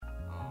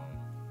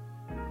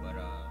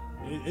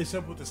It's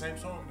simple. The same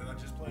song that I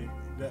just played.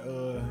 That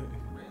Really?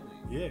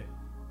 yeah.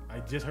 I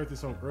just heard this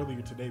song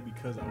earlier today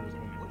because I was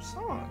on it. Which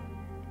song?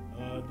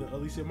 The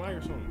Alicia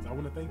Meyer songs. I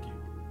want to thank you.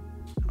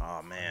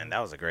 Oh man, that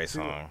was a great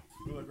song.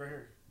 You look right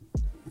here.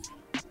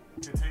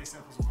 Contain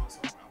samples of one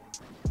song.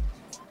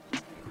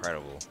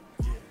 Incredible.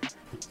 Yeah.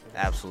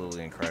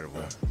 Absolutely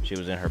incredible. She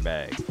was in her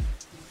bag.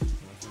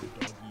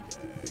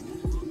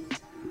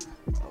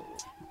 Oh,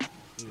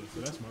 Yeah,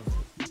 so that's my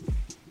vote.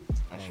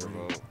 that's your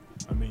vote.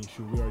 I mean,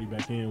 shoot, we already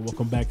back in.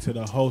 Welcome back to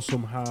the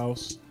Wholesome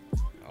House.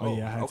 Oh,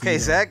 yeah, I had okay, to,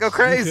 Zach, go You feel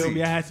crazy.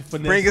 me? I had to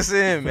finesse, Bring us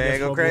in, man. finesse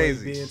Go my boy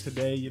crazy. Ben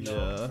today, you know.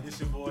 Yeah. It's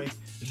your boy,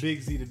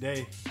 Big Z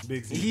today.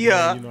 Big Z.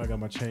 Yeah. Today. You know, I got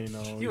my chain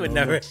on. You would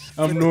know, never.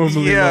 I'm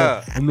normally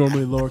Yeah. I'm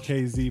normally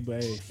lowercase Z,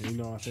 but hey, you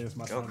know, I say it's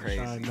my Go time to crazy.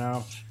 shine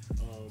now.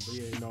 But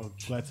yeah, you know,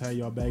 glad to have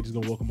y'all back. Just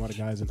gonna welcome all the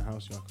guys in the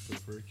house. Y'all can feel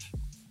free.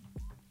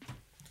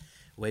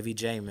 Wavy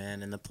J,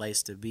 man, in the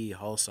place to be,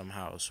 Wholesome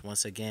House.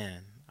 Once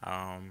again,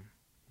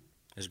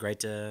 it's great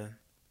to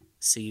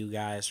see you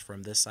guys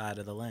from this side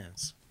of the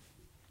lens.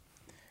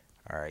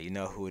 All right, you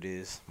know who it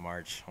is.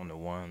 March on the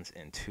 1s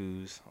and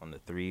 2s, on the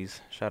 3s.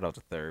 Shout out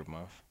to third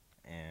month.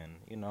 And,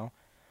 you know,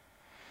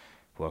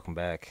 welcome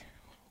back.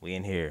 We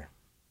in here.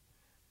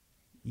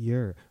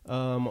 Yeah.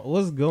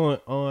 What's going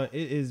on?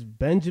 It is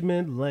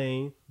Benjamin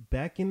Lane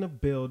back in the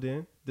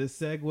building. The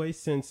Segway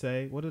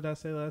Sensei. What did I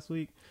say last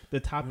week? The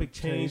topic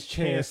change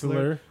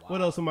chancellor.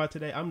 What else am I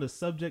today? I'm the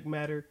subject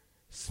matter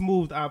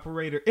smooth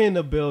operator in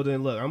the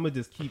building. Look, I'm gonna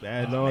just keep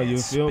adding on. You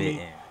feel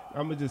me?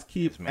 I'm gonna just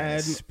keep This man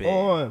is adding spitting.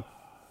 on.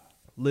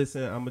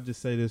 Listen, I'm gonna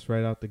just say this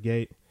right out the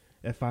gate.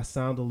 If I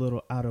sound a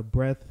little out of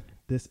breath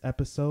this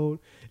episode,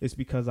 it's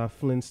because I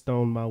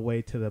Flintstone my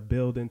way to the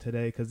building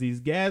today. Because these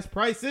gas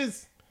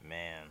prices.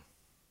 Man.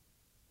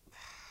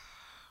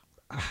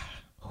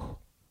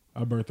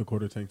 I burnt the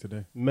quarter tank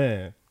today.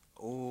 Man.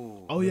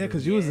 Ooh. Oh, yeah,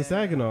 because you was in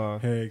Saginaw.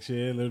 Heck,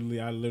 shit. I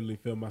literally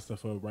filled my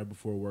stuff up right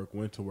before work.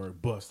 Went to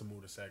work. Bust to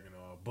move to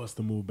Saginaw. Bust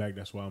to move back.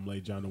 That's why I'm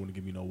late. John don't want to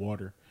give me no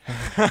water.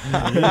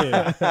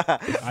 Yeah,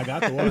 I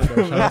got the water.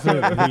 Though. Shout out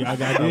to him. I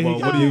got the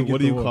water. What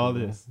do you call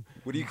this?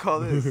 What do you call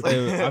this?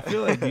 Hey, I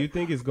feel like, do you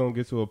think it's going to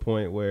get to a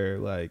point where,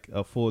 like,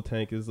 a full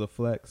tank is a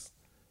flex?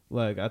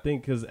 Like, I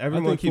think because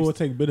everyone I think keeps... full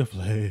tank bit of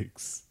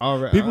flex. All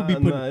right. People be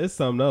putting... Nah, it's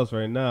something else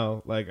right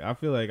now. Like, I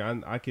feel like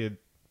I could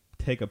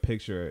take a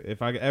picture.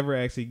 If I ever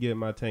actually get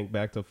my tank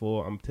back to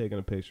full, I'm taking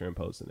a picture and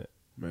posting it.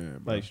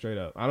 Man, Like, straight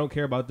up. I don't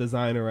care about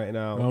designer right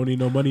now. I don't need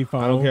no money.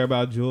 I don't care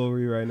about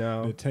jewelry right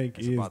now. The tank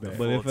It's is about the that.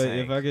 But full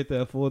tank. if I get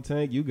that full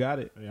tank, you got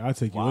it. Yeah, I'll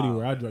take you Wow.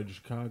 anywhere. I drive to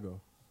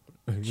Chicago.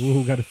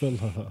 You got to fill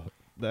up.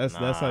 That's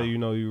how Nah. you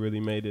know you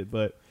really made it.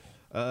 But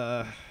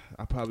I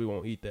probably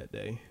won't eat that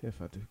day if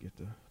I do get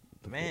the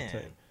full Man.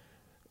 tank.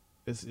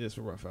 It's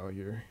rough out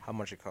here. How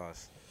much it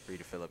costs for you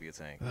to fill up your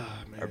tank?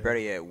 Ah, man. Or better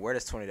yet, where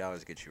does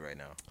 $20 get you right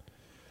now?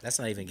 That's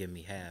not even giving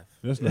me half.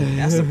 That's not.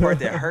 That's the part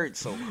that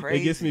hurts so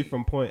crazy. It gets me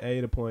from point A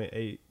to point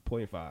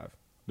 8.5.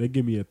 They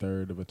give me a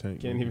third of a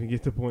tank. Can't man. even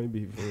get to point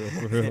B for real.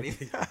 For real.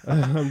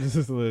 I'm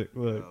just look.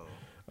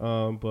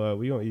 But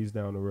we gonna ease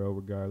down the road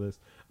regardless.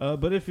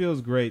 But it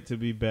feels great to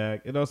be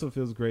back. It also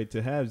feels great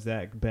to have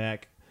Zach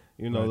back.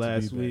 You know, Glad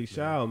to last be week. back,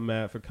 Shout out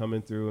Matt for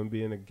coming through and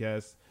being a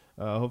guest.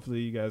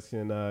 Hopefully you guys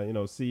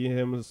can see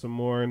him some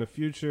more in the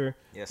future.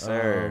 Yes,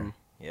 sir.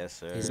 Yes,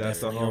 sir. He's That's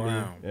a definitely homie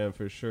around. and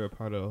for sure a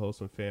part of the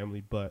wholesome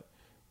family. But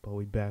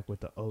we back with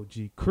the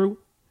OG crew.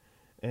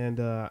 And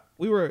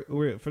we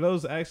were for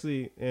those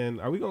actually, and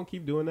are we gonna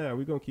keep doing that? Are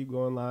we gonna keep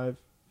going live?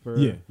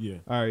 Yeah.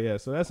 All right, yeah.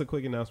 So that's a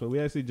quick announcement. We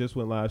actually just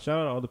went live. Shout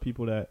out to all the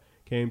people that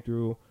came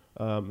through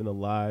in the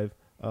live.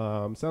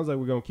 Sounds like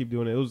we're gonna keep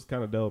doing it. It was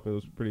kind of dope. It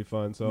was pretty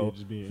fun. So Yeah,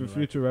 just being for interactive.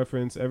 future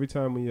reference, every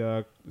time we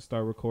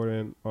start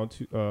recording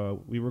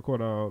we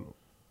record on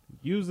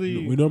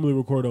usually We normally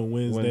record on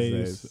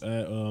Wednesdays, Wednesdays.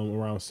 at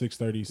around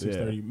 6:30,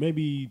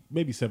 6:30,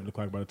 maybe 7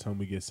 o'clock by the time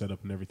we get set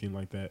up and everything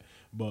like that.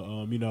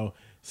 But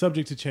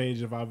subject to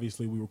change if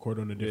obviously we record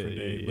on a different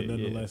day. But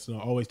nonetheless,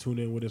 always tune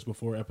in with us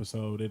before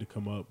episode. It'll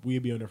come up. We'll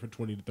be on there for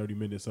 20 to 30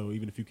 minutes. So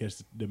even if you catch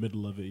the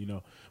middle of it,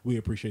 we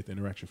appreciate the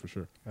interaction for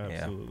sure.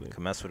 absolutely. Yeah,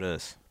 come mess with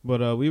us.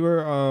 But we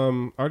were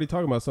already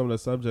talking about some of the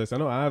subjects. I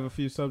know I have a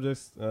few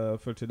subjects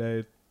for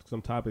today,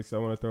 some topics I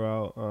want to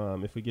throw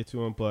out if we get to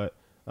them. But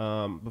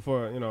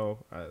before,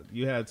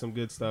 you had some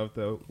good stuff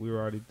that we were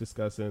already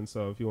discussing.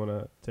 So if you want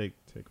to take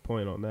a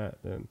point on that,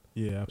 then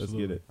Yeah, let's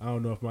absolutely. get it. I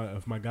don't know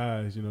if my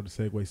guys, the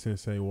Segway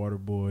Sensei,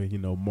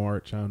 Waterboy,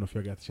 March. I don't know if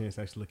y'all got the chance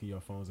to actually look at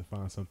your phones and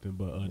find something.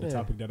 But the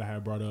topic that I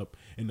had brought up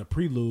in the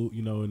prelude,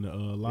 in the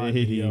live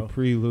video,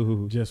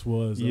 prelude just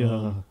was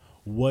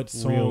what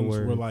songs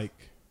were like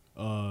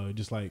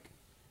just like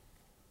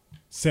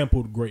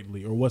sampled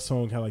greatly, or what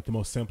song had like the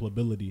most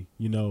sampleability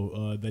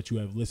that you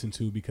have listened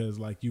to, because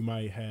like you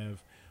might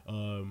have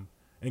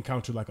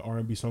encountered like an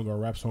R&B song or a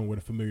rap song with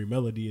a familiar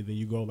melody, and then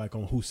you go like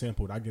on Who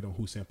Sampled. I get on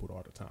Who Sampled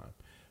all the time.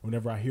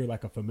 Whenever I hear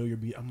like a familiar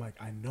beat, I'm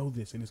like, I know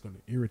this, and it's going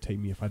to irritate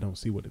me if I don't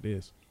see what it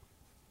is.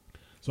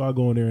 So I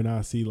go in there and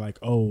I see like,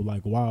 oh,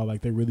 like wow,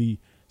 like they really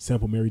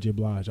sample Mary J.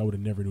 Blige. I would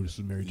have never knew this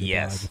was Mary J.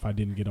 Blige if I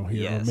didn't get on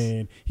here. Yes. Oh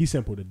man, he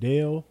sampled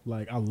Adele.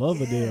 Like I love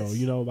Adele.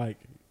 You know, like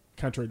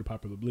contrary to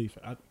popular belief,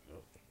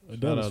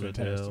 Adele is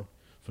fantastic Adele.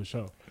 for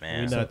sure.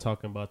 Man, We're not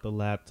talking about the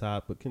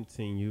laptop, but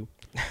continue.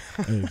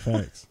 Hey,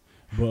 facts.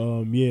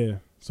 But yeah.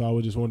 So I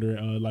was just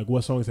wondering, like,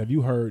 what songs have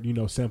you heard, you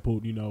know,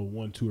 sampled, you know,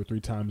 1, 2, or 3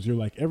 times? You're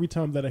like, every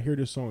time that I hear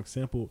this song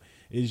sampled,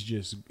 it's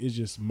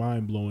just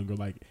mind blowing. Or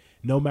like,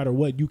 no matter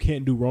what, you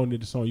can't do wrong to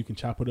the song. You can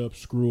chop it up,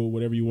 screw it,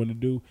 whatever you want to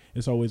do.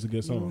 It's always a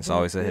good song. It's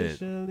always a hit.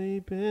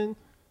 Been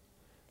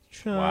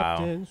chopped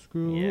Wow. and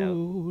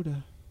screwed. Yep.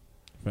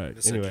 Facts.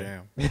 It's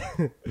Anyway.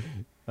 a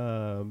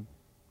jam.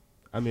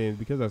 I mean,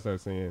 because I started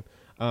singing,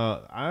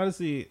 I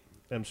honestly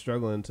am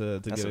struggling to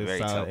That's get a a very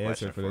solid tough answer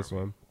question for for this me.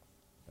 one.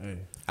 Hey,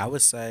 I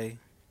would say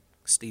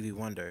Stevie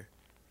Wonder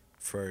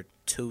for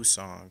 2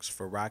 songs.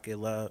 For Rocket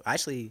Love.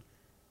 Actually,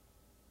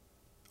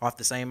 off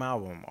the same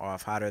album,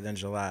 off Hotter Than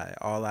July.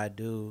 All I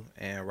Do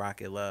and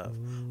Rocket Love.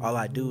 All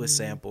I Do is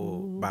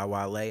sampled by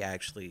Wale,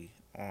 actually,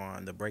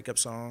 on the breakup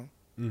song.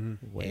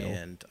 Well,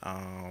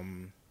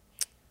 And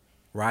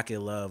Rocket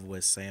Love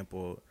was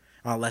sampled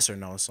on a lesser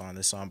known song,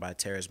 this song by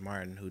Terrence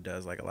Martin, who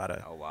does like a lot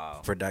of Oh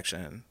wow.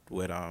 production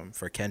with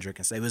for Kendrick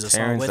and say it was a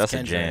Terrence, song with that's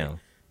Kendrick. a jam.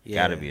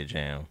 Yeah. Gotta be a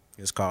jam.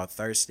 It's called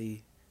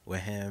Thirsty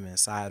with him and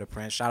Side of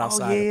Prince. Shout out Oh,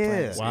 Side yeah. of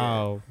Prince.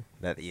 wow.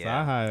 That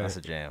Sci-Hi that's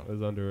a jam.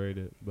 is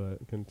underrated,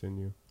 but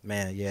continue.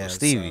 Man, yeah. So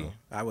Stevie.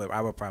 I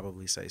would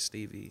probably say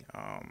Stevie.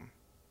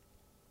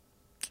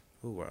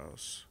 Who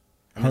else?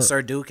 I mean,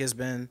 Sir Duke has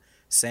been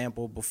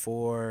sampled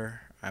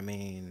before. I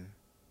mean,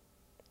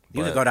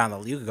 you could But- go down the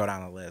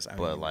list. I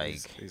but, mean,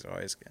 like- he's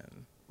always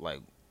getting. Like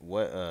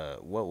what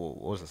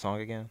was the song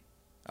again?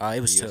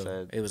 It was You 2.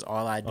 said- It was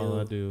All I Do, All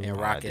I Do. and All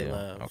I Rocket Do.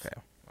 Love. Okay.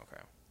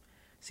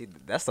 See,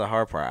 that's the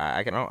hard part.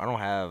 I don't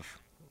have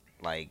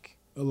like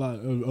a lot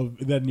of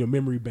that in your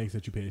memory banks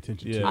that you pay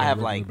attention to. Yeah. I on a have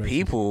regular like basis.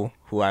 people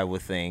who I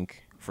would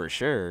think for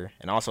sure,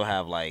 and also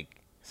have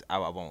like I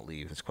won't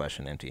leave this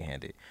question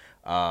empty-handed.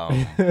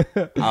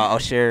 I'll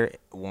share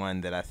one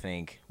that I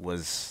think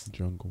was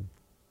Jungle.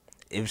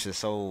 it was just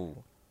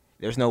so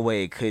there's no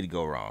way it could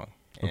go wrong,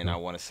 and Okay. I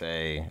want to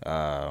say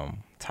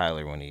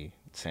Tyler when he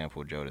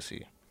sampled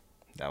Jodeci,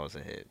 that was a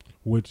hit.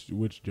 Which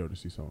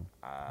Jodeci song?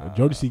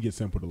 Jodeci gets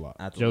sampled a lot,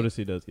 I have to look-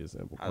 Jodeci does get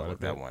sampled I quite a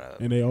looked bit. that one up,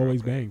 and they real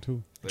always quick. bang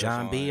too. But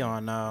John it's B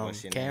on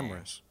What's Your Name?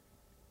 Cameras.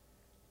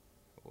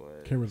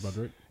 Was- Cameras by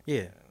Drake.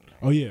 Yeah.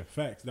 Oh yeah,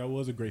 facts. That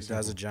was a great sample. That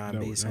was a John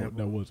That B. was- sample.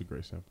 That was a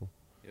great sample.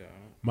 Yeah.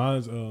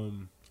 Mine's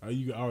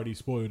you already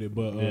spoiled it,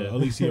 but Yeah.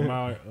 Alicia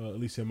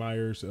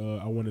Myers.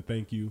 I want to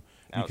thank you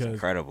That was because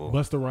incredible.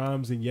 Busta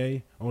Rhymes and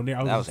Ye on there.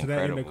 I was That listening was to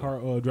that in the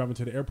incredible. car driving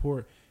to the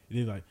airport, and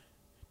they're like,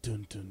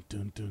 dun dun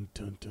dun dun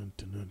dun dun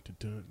dun dun dun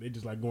dun. They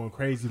just like going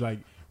crazy, like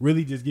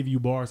really just give you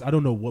bars. I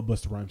don't know what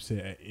Busta Rhymes said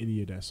at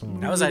any of that song.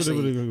 That was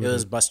actually it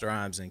was Busta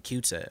Rhymes and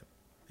Q-Tip.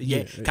 Yeah,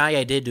 Yeah.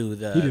 Kanye did do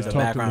the, He just the talked a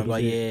background. little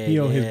Like, bit. yeah, He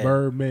on his yeah.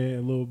 Birdman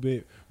a little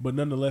bit, but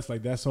nonetheless,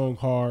 like that song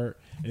hard.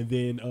 And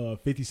then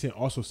 50 Cent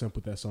also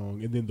sampled that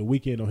song. And then The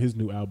Weeknd on his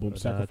new album, But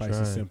Sacrifices,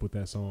 I tried. sampled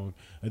that song.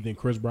 And then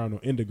Chris Brown on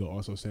Indigo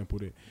also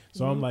sampled it.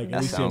 So I'm like, That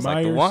Alicia sounds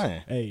Myers, like the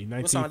one. Hey,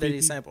 What song did he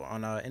 1950, sample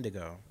on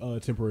Indigo?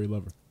 Temporary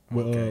Lover.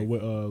 With, Okay.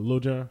 with Lil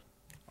Jon.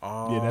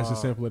 Oh, Yeah, that's a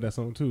sample of that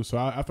song too. So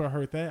after I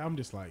heard that, I'm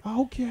just like,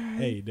 Okay.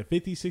 hey, the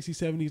 50s, 60s,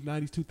 70s,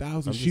 90s,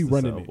 2000s, I'm she just a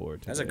running it.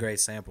 soundboard That's a today. great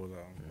sample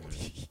though.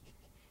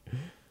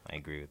 I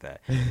agree with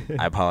that.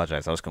 I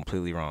apologize. I was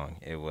completely wrong.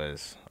 It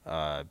was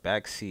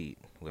Backseat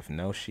with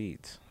No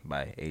Sheets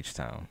by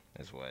H-Town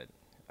is what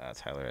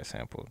Tyler has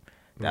sampled.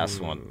 That's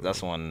one.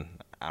 That's one.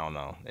 I don't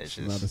know. It's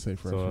Not a just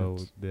safe So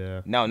reference.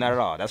 yeah. no, not at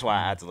all. That's why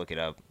I had to look it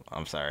up.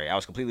 I'm sorry. I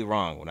was completely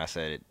wrong when I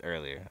said it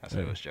earlier. I said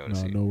it was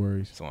Jodeci. No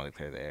worries. Just wanted to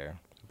clear the air.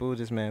 Boo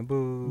this man.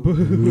 Boo.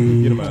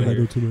 Get him out of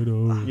here.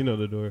 Tomato. You know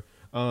the door.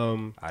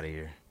 Out of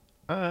here.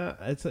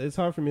 It's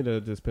hard for me to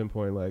just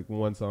pinpoint like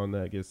one song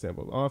that gets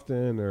sampled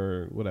often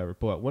or whatever.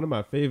 But one of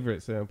my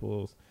favorite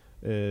samples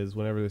is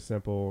whenever they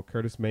sample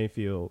Curtis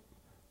Mayfield,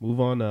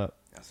 "Move On Up."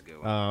 That's a good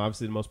one.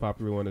 Obviously, the most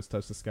popular one is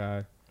 "Touch the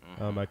Sky"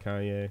 by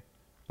Kanye,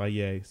 by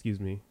Ye. Excuse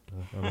me,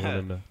 I don't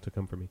want him to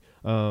come for me.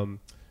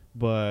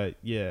 But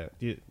yeah,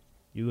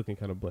 you looking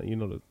kind of blank. You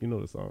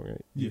know the song,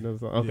 right? You know the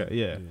song. Okay,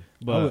 yeah.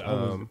 But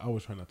I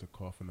was trying not to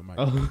cough in the mic.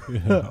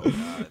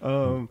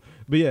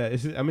 but yeah,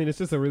 it's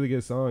just a really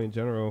good song in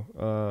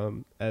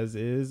general, as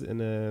is, and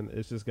then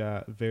it's just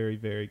got very,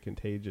 very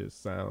contagious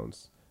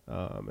sounds.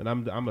 And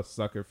I'm a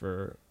sucker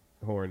for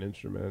horn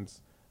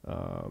instruments,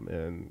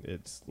 and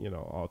it's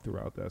all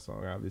throughout that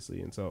song,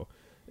 obviously. And so,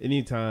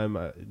 anytime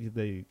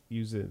they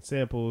use it in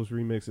samples,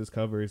 remixes,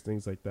 covers,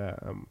 things like that,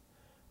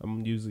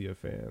 I'm usually a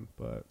fan.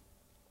 But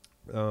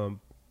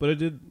it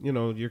did,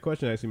 your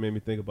question actually made me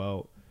think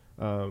about.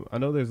 I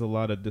know there's a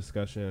lot of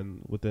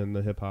discussion within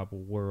the hip hop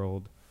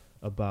world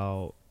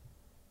about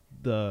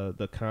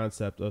the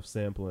concept of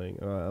sampling.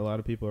 A lot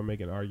of people are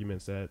making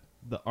arguments that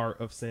the art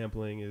of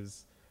sampling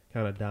is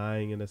kind of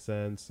dying in a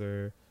sense,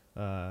 or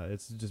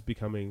it's just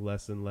becoming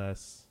less and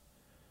less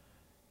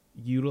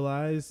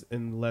utilized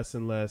and less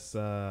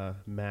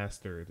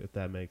mastered, if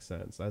that makes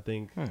sense. I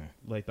think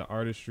like the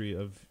artistry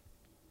of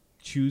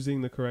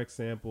choosing the correct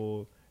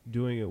sample,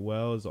 doing it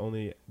well, is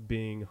only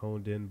being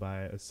honed in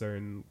by a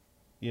certain,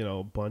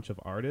 bunch of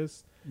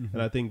artists. Mm-hmm.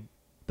 And I think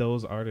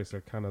those artists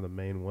are kind of the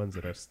main ones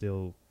that are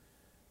still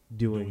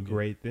doing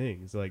great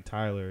things. Like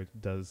Tyler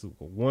does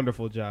a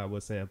wonderful job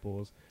with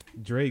samples.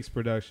 Drake's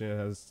production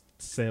has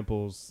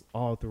samples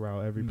all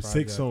throughout every project.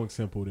 6 songs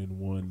sampled in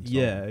one song.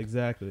 Yeah,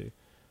 exactly.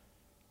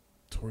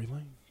 Tory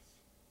Lane.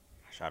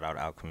 Shout out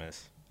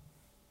Alchemist.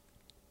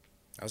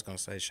 I was gonna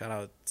say shout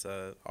out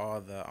to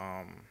all the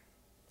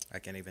I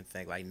can't even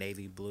think, like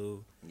Navy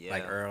Blue,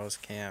 like Earl's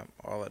Camp,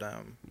 all of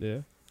them. Yeah.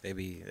 They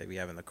be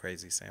having the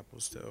crazy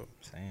samples too.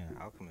 Saying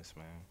Alchemist,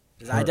 man.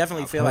 I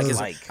definitely feel like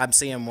I'm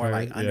seeing more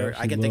like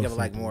I can think of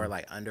like sampling. more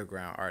like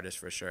underground artists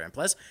for sure. And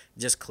plus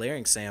just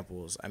clearing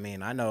samples. I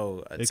mean, I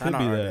know a ton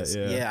of artists.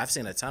 Yeah, I've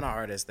seen a ton of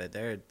artists that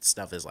their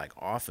stuff is like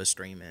off of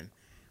streaming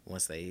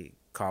once they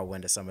call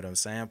wind of some of them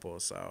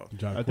samples. So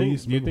I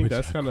think do you think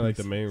that's kind of like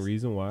the main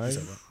reason why?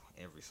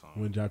 Every song.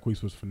 When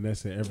Jacquees was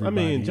finessing everybody. I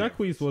mean,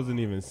 Jacquees wasn't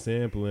even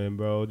sampling,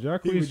 bro.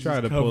 Jacquees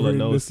tried to pull a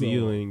No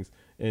Ceilings,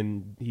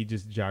 and he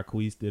just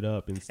Jacqueesed it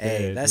up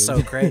instead. Hey, that's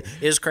so crazy.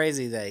 It was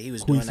crazy that he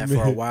was doing that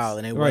for a while,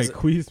 and it wasn't.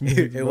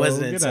 It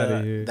wasn't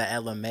until the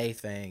LMA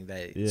thing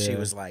that she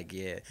was like,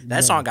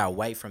 that song got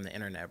wiped from the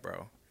internet,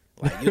 bro.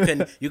 Like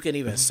you can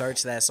even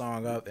search that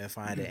song up and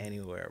find it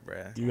anywhere,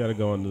 bro. You got to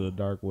go into the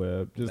dark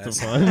web to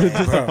find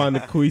the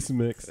Queez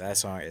mix. That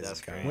song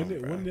is crazy.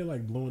 Wasn't it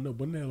like blowing up?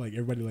 Wasn't that like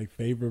everybody like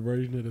favorite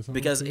version of the song?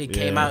 Because it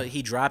came out,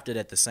 he dropped it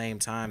at the same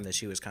time that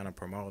she was kind of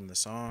promoting the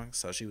song.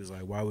 So she was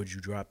like, "Why would you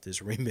drop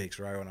this remix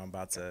right when I'm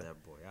about to get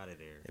that boy out of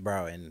there,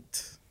 bro?" And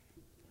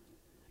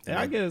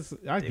I guess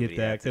I get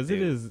that because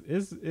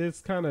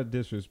it's kind of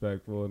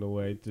disrespectful in a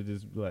way to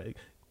just like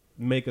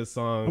make a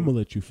song. I'm gonna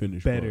let you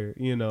finish better,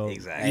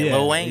 Exactly.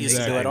 Lil Wayne used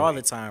to do it all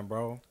the time,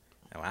 bro.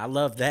 I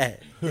love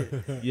that.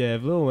 Yeah,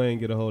 if Lil Wayne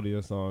get a hold of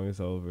your song, it's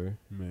over,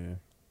 man.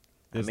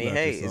 I mean,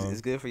 hey,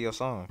 it's good for your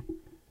song.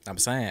 I'm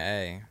saying,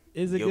 hey,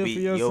 is it good for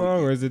your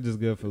song or is it just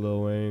good for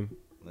Lil Wayne?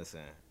 Listen,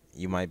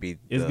 you might be.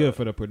 It's good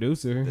for the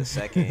producer. The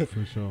second,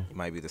 for sure. You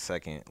might be the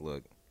second.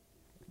 Look.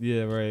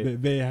 Yeah,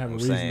 right. They have a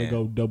reason to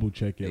go double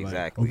check it.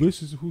 Exactly. Like,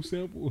 this is who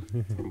sampled.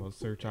 I'm on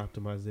search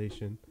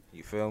optimization.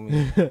 You feel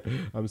me?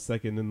 I'm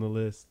second in the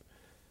list.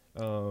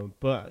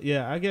 But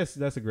yeah, I guess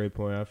that's a great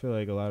point. I feel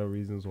like a lot of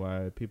reasons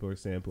why people are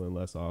sampling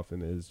less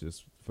often is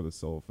just for the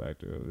soul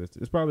factor.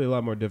 It's probably a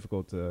lot more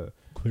difficult to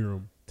clear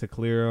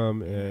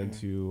them and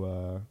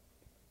to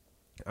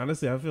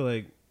honestly, I feel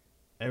like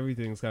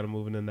everything's kind of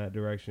moving in that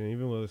direction,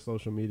 even with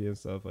social media and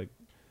stuff. Like,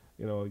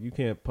 you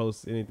can't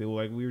post anything.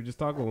 Like we were just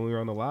talking when we were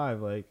on the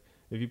live. Like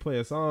if you play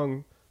a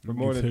song for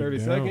more than 30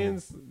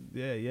 seconds,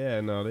 they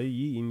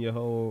eating your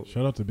whole.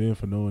 Shout out to Ben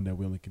for knowing that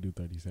we only can do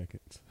 30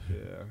 seconds.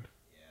 Yeah.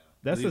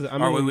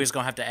 Or we just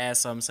gonna have to add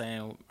something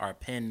saying our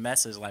pinned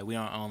message, like we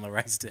don't own the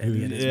rights to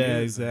any of this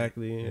music.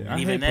 Exactly. And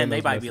even then, they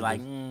might be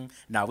like,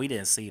 "No, we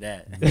didn't see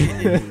that.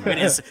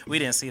 we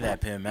didn't see that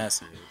pinned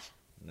message."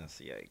 That's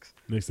yikes.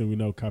 Next thing we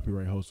know,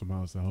 copyright Wholesome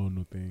House, a whole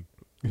new thing.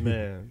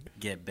 Man,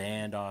 get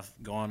banned off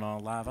going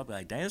on live. I'll be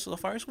like, "Dang, this was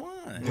the first one."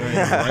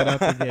 Right out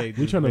the gate.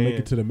 We're trying to make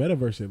it to the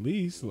metaverse at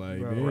least. Like,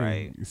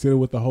 right. Sit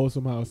with the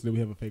Wholesome House, then we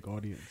have a fake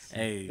audience.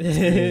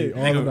 Hey,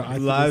 all of the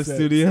live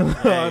studio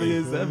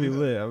audience. That'd be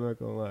lit. I'm not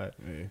gonna lie.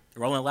 Hey.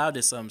 Rolling Loud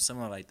did something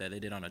similar like that. They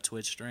did on a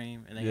Twitch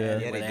stream, and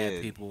they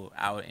had people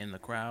out in the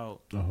crowd,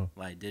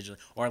 like digitally,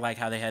 or like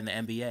how they had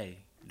in the NBA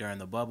during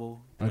the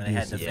bubble when they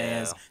had the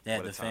fans. They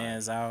had the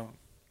fans out.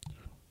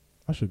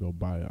 I should go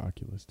buy an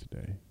Oculus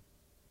today.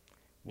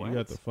 What? You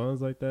got the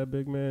funds like that,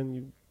 big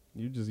man?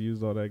 You just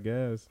used all that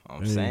gas.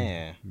 I'm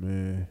saying,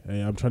 man. Hey,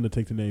 I'm trying to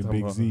take the name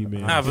Big Z,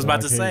 man. I was about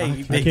to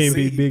say, I can't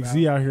be Big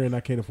Z out here, and I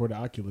can't afford the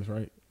Oculus,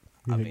 right?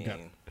 I mean,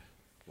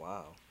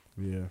 wow.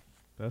 Yeah,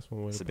 that's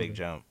one way. It's a big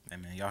jump. Hey,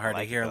 man, y'all heard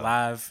it here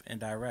live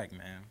and direct,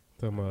 man.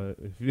 Talking about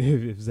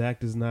if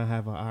Zach does not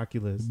have an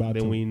Oculus,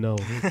 then we know.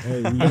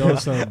 Hey, we know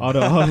something. all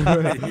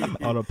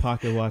the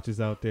pocket watches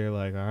out there,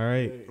 like, all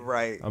right,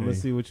 I'm gonna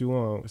see what you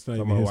want. It's not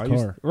even his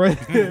car, right?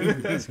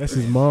 That's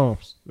his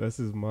mom's. That's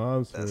his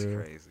mom's. That's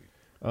crazy.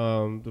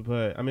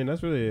 But I mean,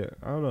 that's really,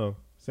 I don't know.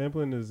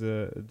 Sampling is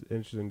an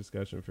interesting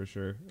discussion for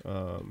sure.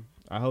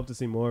 I hope to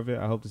see more of it.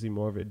 I hope to see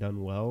more of it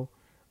done well,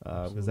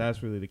 because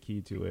that's really the key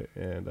to it.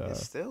 And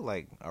it's still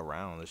like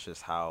around. It's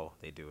just how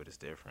they do it is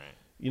different.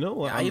 You know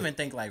what? Yeah, I even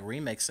think like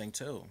remixing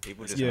too.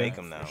 People just make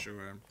them now. For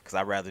sure. Because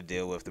I'd rather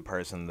deal with the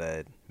person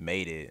that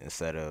made it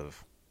instead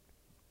of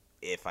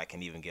if I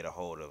can even get a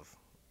hold of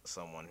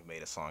someone who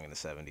made a song in the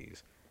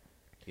 70s.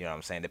 You know what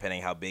I'm saying?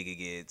 Depending how big it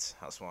gets,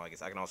 how small it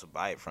gets, I can also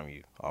buy it from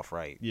you off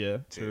right. Yeah,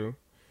 too.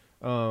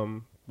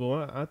 True.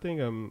 But I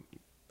think I don't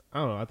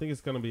know. I think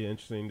it's gonna be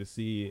interesting to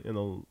see in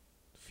the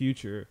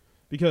future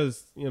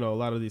because a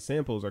lot of these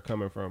samples are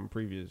coming from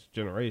previous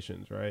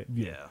generations, right?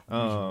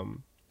 Yeah.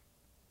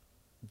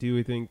 Do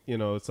we think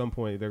at some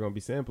point they're gonna be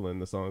sampling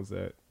the songs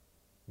that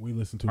we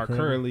listen to are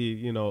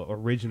currently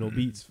original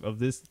beats of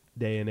this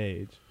day and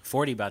age.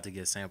 40 about to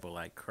get sampled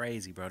like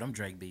crazy, bro. Them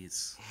Drake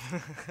beats.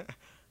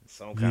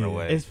 Some kind of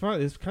way.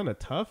 It's kind of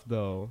tough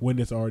though when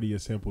it's already a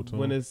sample tone.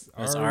 when it's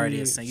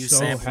already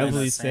so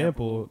heavily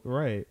sampled,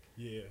 right?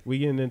 Yeah, we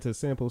getting into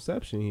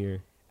sampleception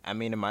here. I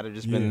mean, it might have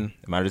just been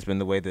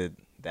the way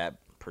that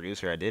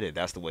producer I did it.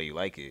 That's the way you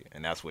like it,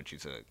 and that's what you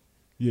took.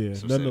 Yeah.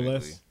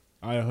 Nonetheless,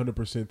 I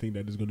 100% think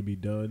that is going to be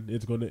done.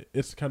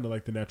 It's kind of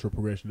like the natural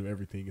progression of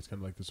everything. It's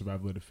kind of like the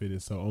survival of the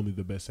fittest. So only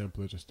the best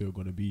samplers are still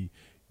going to be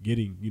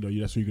getting. That's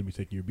where you're going to be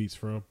taking your beats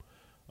from.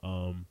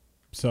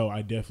 So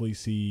I definitely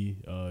see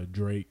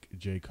Drake,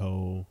 J.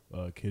 Cole,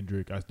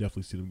 Kendrick. I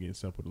definitely see them getting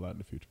sampled a lot in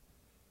the future.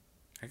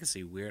 I can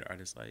see weird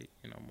artists like,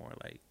 more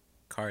like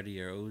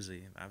Cardi or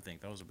Uzi. I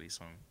think those would be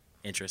some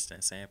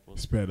interesting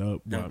samples. Sped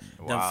up.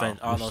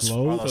 All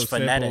those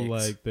phonetics.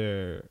 Like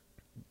they're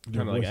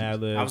kind of like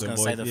ad-libs. I was going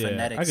to say the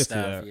phonetic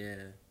stuff. Yeah.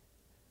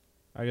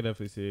 I could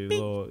definitely see a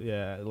little,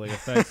 like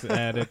effects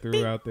added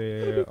throughout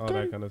there, all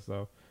that kind of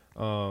stuff.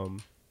 But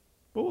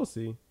we'll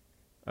see.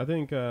 I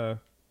think,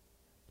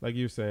 like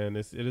you're saying,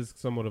 it is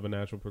somewhat of a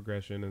natural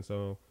progression, and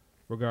so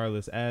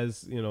regardless,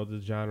 as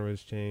the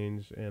genres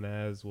change and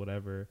as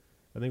whatever,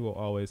 I think we'll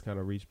always kind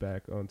of reach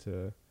back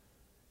onto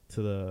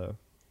the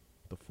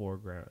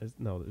foreground.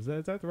 Is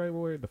that the right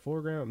word? The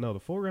foreground? No, the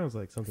foreground's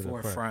like something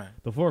in front.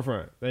 The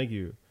forefront. Thank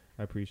you.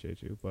 I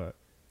appreciate you, but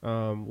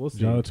we'll see.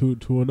 John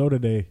to another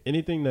day.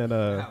 Anything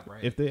that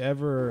if they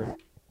ever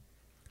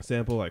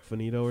sample like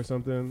Finito or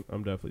something,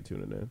 I'm definitely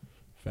tuning in.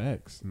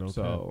 Facts. No.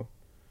 So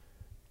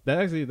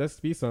that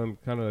speaks on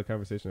kind of the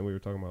conversation that we were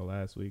talking about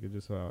last week, and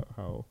just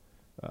how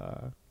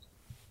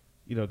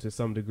to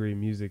some degree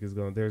music is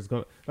going.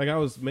 Like I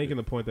was making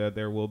the point that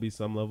there will be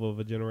some level of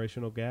a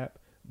generational gap,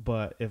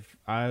 but if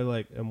I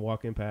am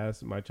walking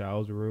past my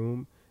child's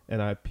room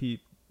and I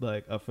peep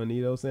like a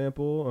Finito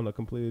sample on a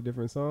completely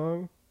different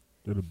song,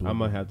 I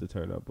might have to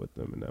turn up with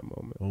them in that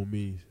moment. On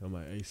me, I'm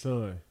like, hey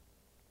son,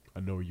 I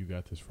know where you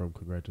got this from.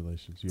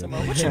 Congratulations.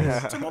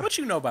 What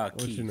you know about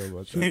Keith? What you know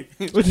about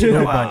that? What you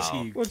know about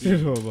Keith? What you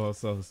know about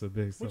Sosa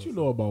Big Sosa? What you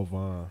know about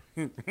Von?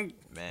 Man.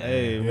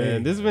 Hey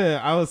man, this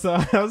man. I was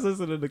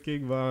listening to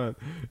King Von,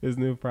 his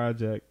new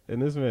project,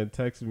 and this man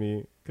texted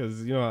me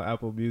because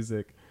Apple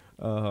Music.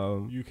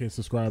 You can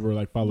subscribe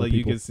or follow like people.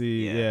 You can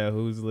see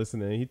who's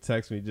listening. He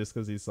texted me just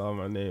because he saw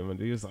my name, and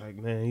he was like,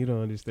 man, you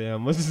don't understand how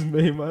much this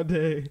made my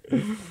day.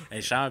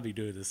 Hey, Sean be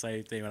doing the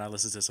same thing when I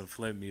listen to some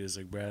Flip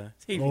music, bro.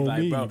 He be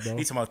like, bro, he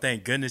talking about,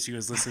 thank goodness you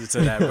was listening to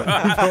that, bro.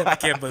 I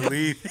can't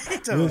believe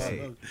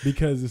Listen,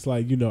 because it's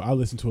like, I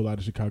listen to a lot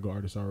of Chicago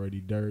artists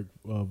already. Dirk,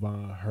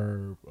 Von,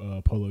 Herb,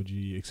 Polo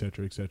G, et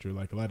cetera,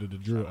 like a lot of the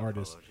drill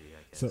artists.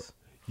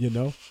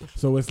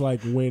 So it's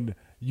like when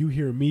you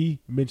hear me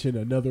mention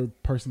another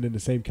person in the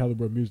same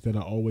caliber of music that I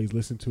always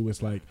listen to,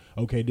 it's like,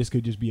 okay, this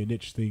could just be a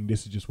niche thing.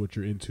 This is just what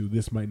you're into.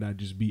 This might not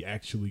just be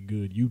actually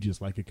good. You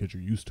just like it because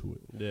you're used to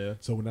it. Yeah.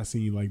 So when I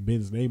see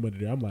Ben's name under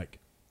there, I'm like,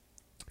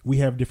 we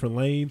have different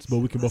lanes, but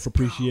we can both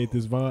appreciate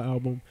this Von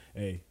album.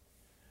 Hey,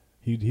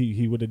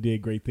 he would have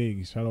did great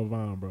things. Shout out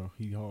Von, bro.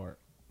 He hard.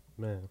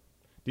 Man.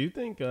 Do you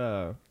think,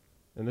 and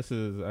this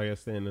is, I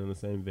guess, staying in the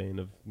same vein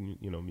of,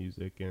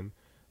 music and,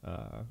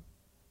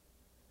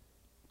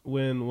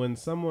 when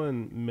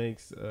someone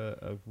makes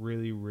a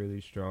really,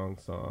 really strong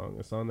song,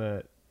 a song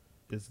that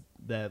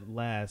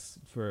lasts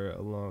for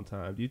a long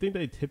time, do you think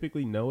they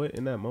typically know it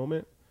in that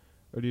moment?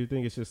 Or do you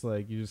think it's just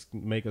like you just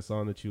make a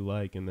song that you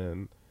like and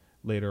then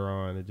later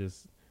on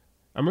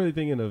I'm really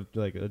thinking of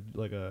like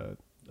a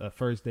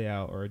First Day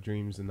Out or a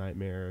Dreams and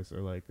Nightmares or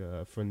like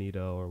a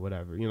Finito or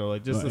whatever,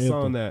 like just a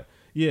song that,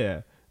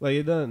 like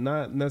it doesn't,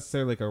 not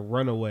necessarily like a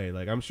runaway.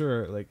 Like I'm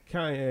sure like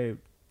Kanye,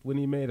 when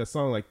he made a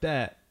song like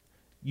that,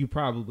 you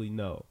probably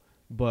know,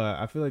 but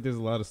I feel like there's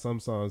a lot of some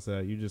songs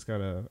that you just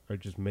kind of are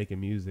just making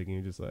music and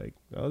you're just like,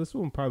 oh, this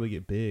will probably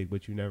get big,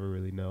 but you never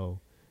really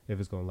know if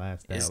it's gonna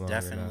last that long. It's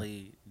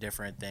definitely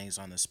different things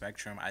on the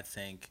spectrum. I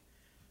think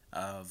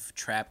of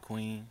Trap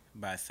Queen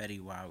by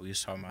Fetty Wap. We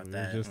was talking about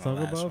that. Just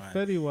talking about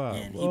Fetty Wap,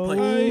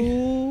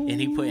 and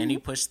he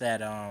pushed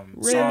that song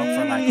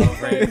for like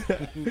over.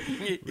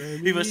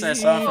 He pushed that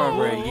song for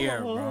over a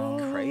year, bro.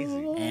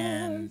 Crazy.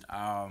 And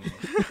I'm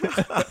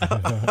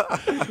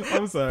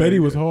sorry, Fetty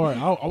was hard.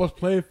 I was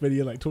playing Fetty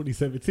in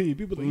 2017.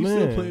 People like, you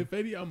still playing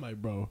Fetty? I'm like,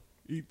 bro,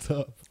 he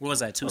tough. What was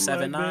that?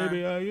 279.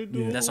 Baby, how you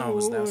doing? That song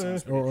was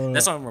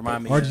that song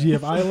remind me.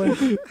 RGF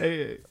Island.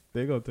 Hey,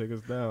 they gonna take us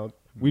down.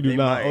 We do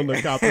not own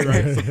the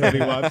copyrights to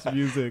Fetty Wap's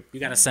music. You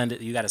gotta send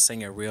it. You gotta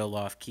sing it real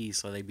off key,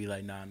 so they be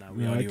like, nah,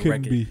 we don't even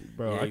couldn't be.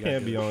 Bro, I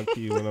can't be on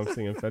key when I'm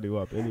singing Fetty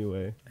Wap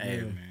anyway.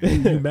 Hey,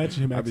 man. You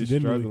imagine him I be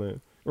accidentally.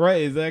 struggling.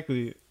 Right,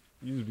 exactly.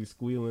 You just be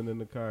squealing in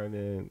the car, and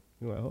then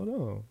you're like, hold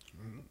on,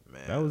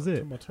 Man. that was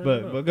it.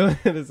 But go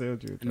ahead and say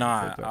what you were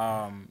trying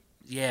to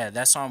say.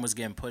 That song was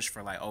getting pushed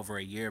for like over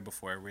a year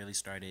before it really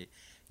started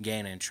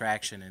gaining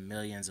traction and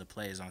millions of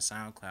plays on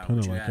SoundCloud. Kind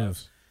of like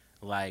us.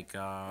 Like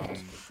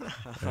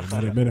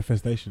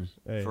manifestations.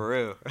 Hey. For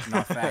real.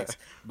 No facts.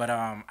 But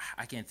I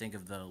can't think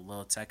of the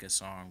Lil Tecca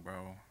song,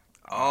 bro.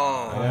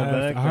 Oh,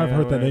 I have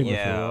heard that name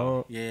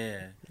before.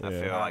 Yeah. I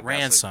feel like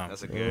Ransom.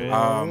 That's a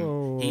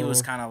good. He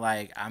was kind of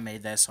like, I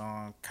made that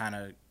song kind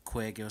of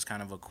quick. It was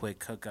kind of a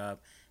quick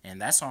hookup,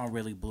 and that song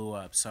really blew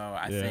up. So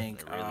I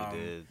think It really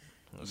did.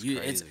 It was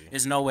crazy.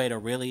 It's no way to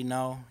really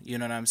know. You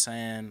know what I'm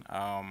saying?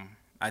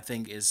 I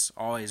think it's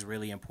always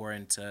really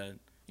important to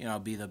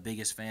be the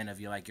biggest fan of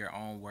your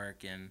own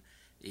work, and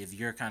if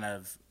you're kind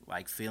of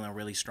like feeling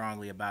really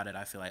strongly about it,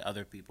 I feel like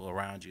other people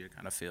around you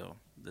kind of feel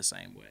the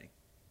same way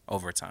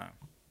over time.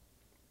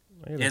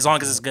 As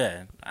long as it's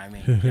good. I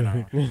mean,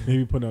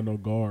 Maybe putting on no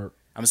guard.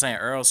 I'm saying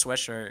Earl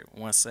Sweatshirt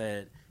once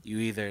said, "You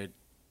either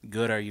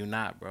good or you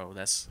not, bro."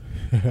 That's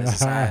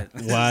just how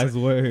wise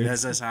words.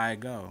 That's just how it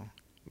go.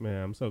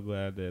 Man, I'm so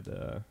glad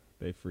that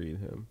they freed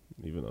him,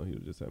 even though he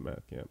was just at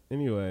math camp.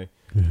 Anyway,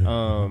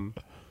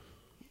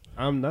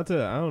 I'm not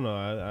to. I don't know.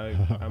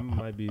 I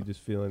might be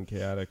just feeling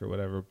chaotic or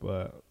whatever,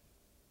 but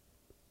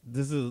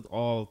this is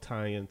all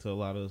tying into a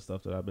lot of the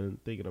stuff that I've been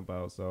thinking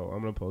about. So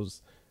I'm gonna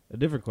pose a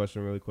different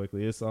question really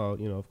quickly. It's all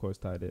of course,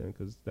 tied in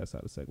because that's how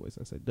the Segway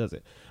Sensei does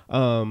it.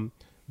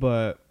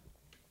 But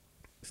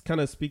it's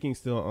kind of speaking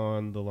still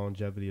on the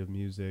longevity of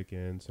music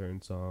and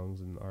certain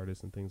songs and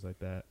artists and things like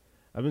that.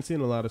 I've been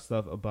seeing a lot of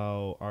stuff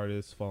about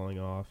artists falling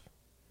off.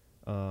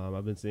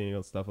 I've been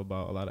seeing stuff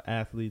about a lot of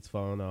athletes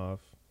falling off.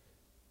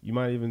 You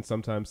might even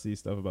sometimes see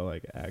stuff about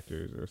like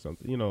actors or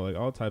something, like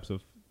all types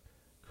of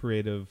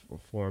creative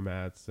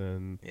formats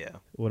and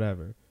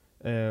whatever.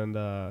 And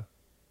I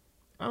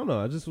don't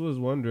know. I just was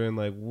wondering,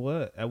 like,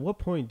 at what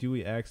point do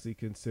we actually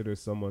consider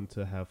someone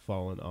to have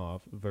fallen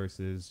off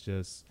versus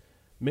just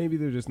maybe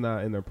they're just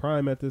not in their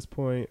prime at this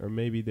point, or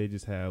maybe they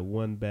just had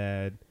one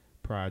bad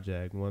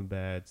project, one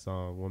bad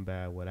song, one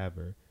bad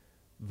whatever,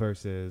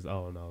 versus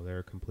no,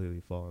 they're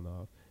completely falling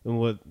off. And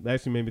what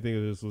actually made me think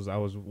of this was I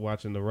was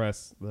watching the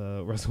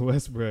Russell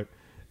Westbrook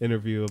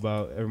interview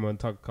about everyone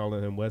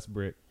calling him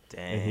Westbrook.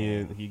 Damn.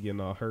 And he getting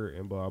all hurt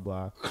and blah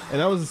blah.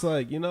 And I was just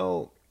like,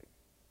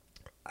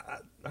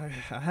 I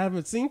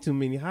haven't seen too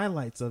many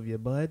highlights of you,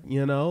 bud.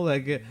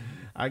 Like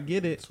I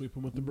get it. Sweep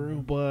him with the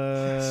broom.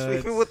 But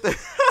Sweeping with the.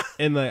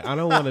 and like I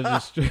don't want to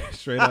just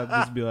straight up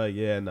just be like,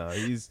 yeah, no,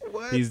 he's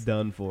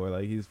done for.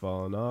 Like he's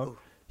falling off.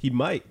 He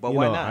might, but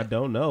why not? I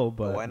don't know,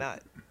 but why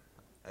not?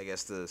 I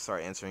guess to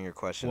start answering your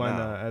question. Why now,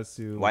 not? As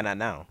to why not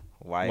now?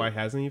 Why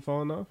hasn't he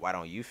fallen off? Why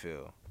don't you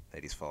feel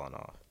that he's fallen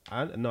off?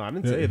 I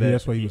didn't say that.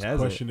 That's why he was hasn't.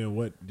 questioning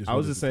what. I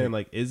was just saying,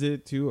 like, is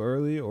it too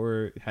early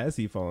or has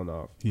he fallen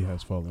off? He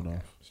has fallen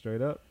off.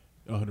 Straight up.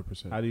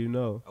 100%. How do you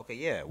know? Okay,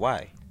 yeah.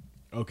 Why?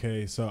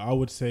 Okay, so I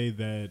would say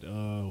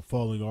that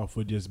falling off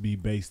would just be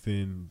based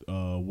in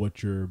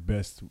what your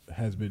best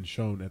has been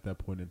shown at that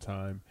point in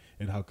time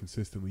and how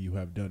consistently you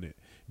have done it.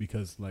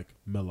 Because like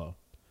Melo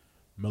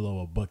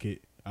a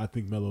bucket. I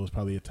think Melo is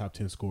probably a top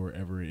 10 scorer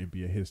ever in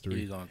NBA history.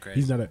 He's going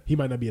crazy. He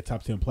might not be a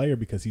top 10 player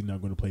because he's not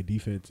going to play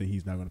defense and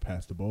he's not going to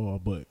pass the ball.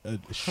 But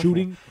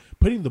shooting,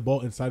 putting the ball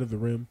inside of the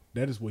rim,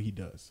 that is what he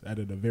does at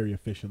a very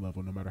efficient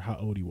level, no matter how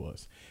old he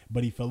was.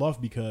 But he fell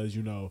off because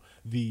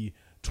the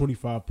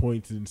 25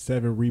 points and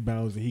 7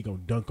 rebounds, and he gonna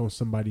dunk on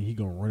somebody. He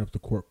gonna run up the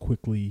court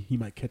quickly. He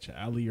might catch an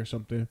alley or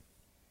something.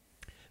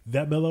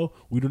 That Melo,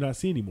 we do not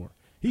see anymore.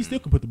 He still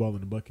can put the ball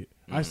in the bucket.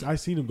 I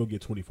seen him go get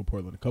 20 for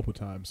Portland a couple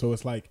times. So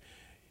it's like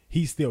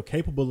he's still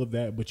capable of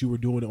that, but you were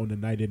doing it on a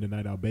night in and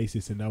night out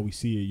basis, and now we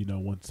see it,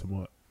 once a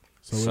month.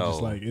 So it's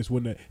just like it's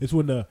when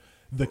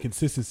the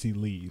consistency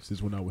leaves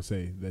is when I would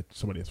say that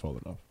somebody has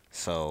fallen off.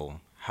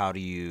 So how do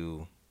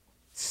you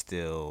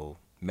still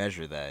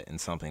measure that in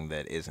something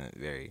that isn't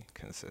very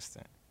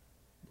consistent?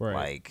 Right.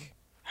 Like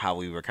how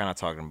we were kind of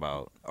talking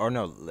about, or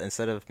no,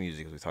 instead of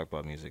music, 'cause we talked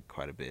about music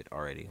quite a bit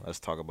already. Let's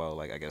talk about,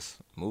 like, I guess,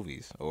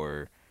 movies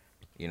or,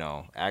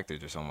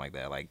 actors or something like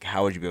that. Like,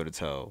 how would you be able to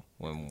tell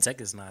when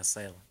Tickets not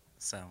selling.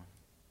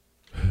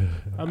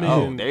 I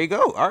mean, there you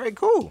go. All right,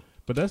 cool.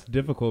 But that's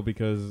difficult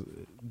because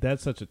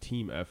that's such a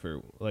team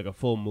effort. Like a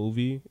full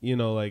movie,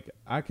 like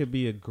I could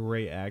be a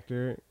great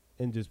actor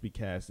and just be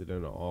casted in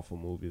an awful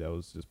movie that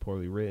was just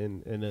poorly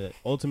written, and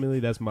ultimately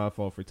that's my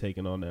fault for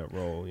taking on that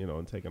role,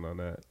 and taking on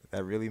that.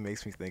 That really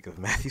makes me think of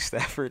Matthew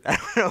Stafford. I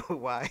don't know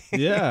why.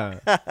 Yeah,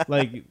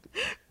 like,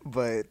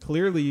 but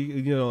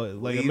clearly,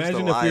 like leaves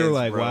imagine the if you're Lions,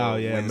 like, bro, wow,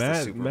 yeah, wins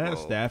the Super Matt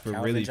Bowl. Stafford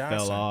Calvin really Johnson.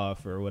 fell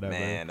off or whatever.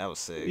 Man, that was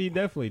sick. He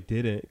definitely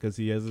didn't because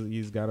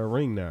he's got a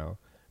ring now,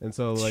 and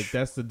so like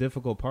that's the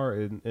difficult part,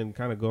 and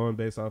kind of going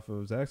based off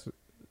of Zach's.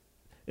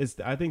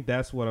 I think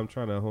that's what I'm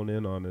trying to hone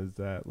in on is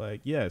that,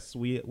 like, yes,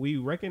 we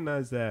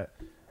recognize that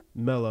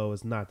Melo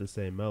is not the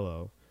same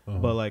Melo,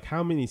 but like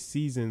how many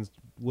seasons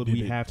would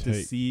we have to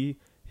see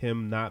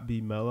him not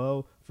be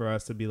Melo for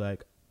us to be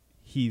like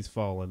he's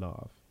fallen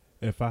off?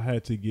 If I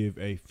had to give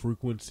a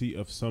frequency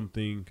of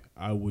something,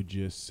 I would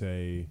just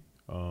say,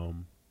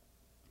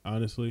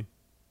 honestly,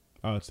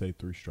 I would say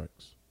 3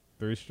 strikes.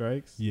 3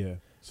 strikes? Yeah.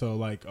 So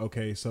like,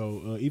 okay,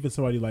 so even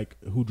somebody like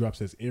who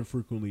drops as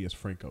infrequently as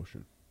Frank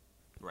Ocean.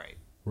 Right.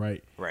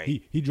 Right.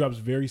 Right. He drops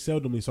very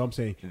seldomly. So I'm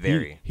saying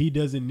he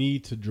doesn't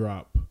need to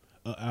drop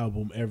an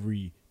album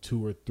every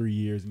 2 or 3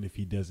 years, and if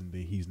he doesn't,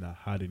 then he's not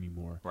hot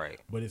anymore. Right.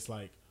 But it's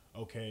like,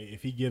 okay,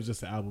 if he gives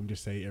us an album,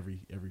 just say every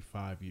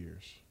 5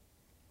 years,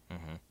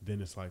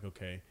 then it's like,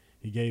 okay,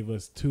 he gave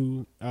us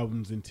 2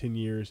 albums in 10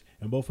 years,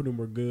 and both of them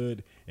were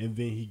good, and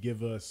then he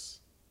give us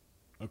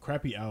a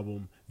crappy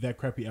album. That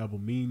crappy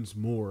album means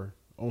more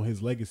on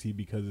his legacy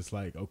because it's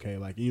like, okay,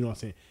 like, you know what I'm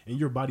saying? In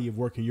your body of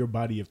work, in your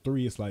body of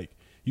 3, it's like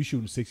you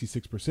shooting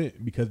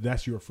 66% because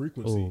that's your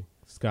frequency. Ooh,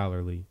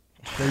 scholarly.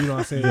 So you know what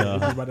I'm saying?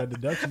 About that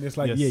deduction, it's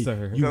like, Yes, yeah,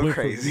 sir.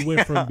 you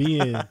went from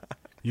being,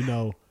 you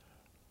know,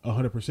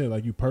 100%,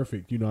 like you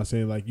perfect, you know what I'm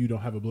saying? Like you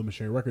don't have a blemish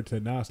on your record to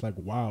now it's like,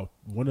 wow,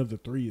 one of the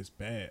 3 is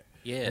bad.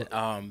 Yeah,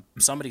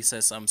 somebody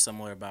said something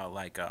similar about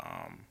like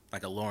a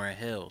Lauryn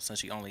Hill, since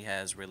she only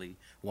has really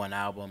one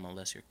album,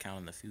 unless you're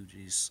counting the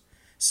Fugees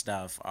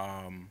stuff.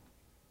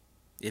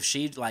 If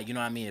she, like, you know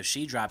what I mean, if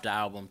she dropped an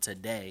album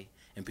today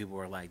and people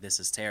were like, "This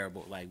is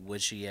terrible," like,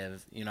 would she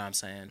have, you know what I'm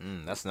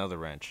saying? That's another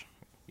wrench.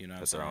 You know what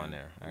I'm That they're saying? on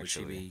there, Would she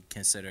actually. be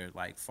considered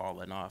like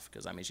falling off?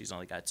 Because I mean, she's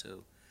only got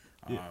 2.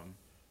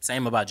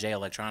 Same about Jay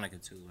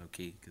Electronica too, low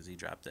key, because he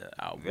dropped the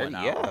album. One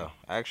album. Yeah,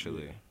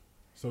 actually.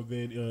 So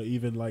then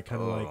even like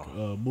kind of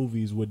like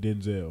movies with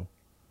Denzel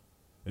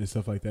and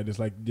stuff like that. It's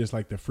like just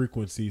like the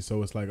frequency.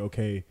 So it's like,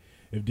 okay,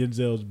 if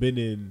Denzel's been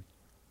in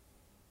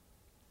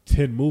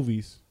 10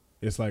 movies,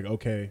 it's like,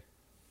 okay,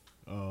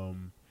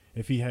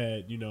 if he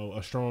had, you know,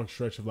 a strong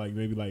stretch of like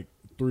maybe like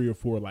 3 or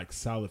 4 like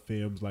solid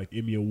films, like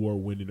Emmy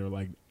Award winning or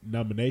like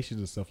nominations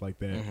and stuff like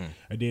that,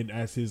 and then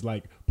as his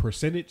like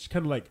percentage,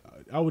 kind of like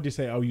I would just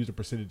say I would use a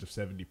percentage of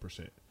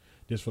 70%.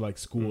 Just for like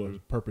school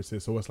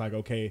purposes. So it's like,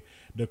 okay,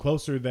 the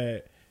closer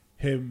that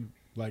him,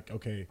 like,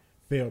 okay,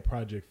 failed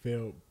project,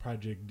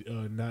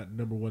 not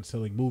number 1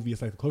 selling movie.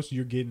 It's like the closer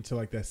you're getting to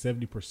like that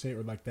 70%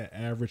 or like that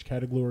average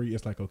category,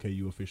 it's like, okay,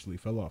 you officially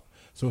fell off.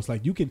 So it's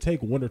like you can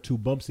take 1 or 2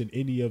 bumps in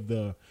any of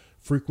the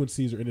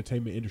frequencies or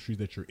entertainment industries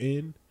that you're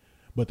in,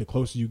 but the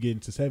closer you get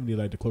into 70,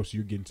 like the closer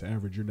you're getting to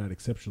average, you're not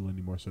exceptional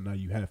anymore. So now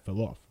you have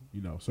fell off,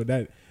 you know. So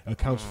that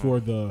accounts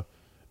for the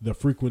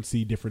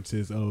frequency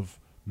differences of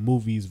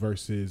movies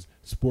versus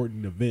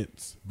sporting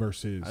events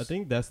versus. I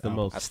think that's the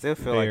most I still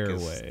feel fair like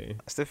way.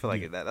 I still feel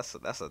like that's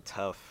a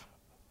tough.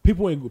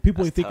 People ain't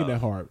thinking tough. that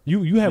hard.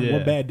 You have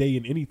one bad day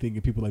in anything,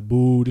 and people like,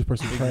 boo, this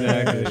person's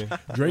Exactly. trash.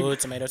 Drake, Ooh,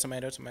 tomato.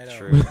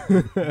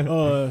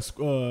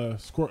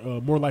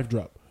 True. More Life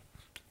drop.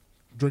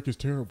 Drake is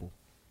terrible.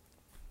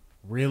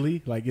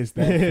 Really? Like it's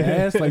that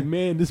fast? Like,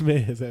 man, this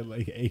man has had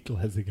like 8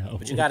 classic albums.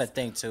 But you got to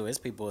think too. It's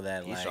people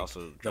that He's like also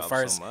the dropped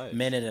first so much.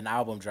 minute an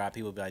album drop,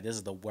 people be like, "This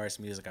is the worst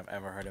music I've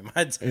ever heard in my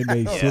time." and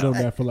they sit on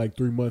that for like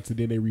 3 months, and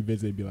then they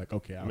revisit and be like,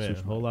 okay, I'll Man,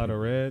 switch whole my lot of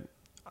opinion. red.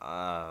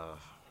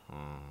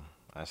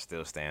 I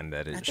still stand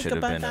that I it think should have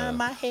about been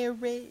my hair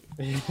red.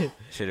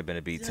 should have been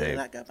a beat Yeah, tape.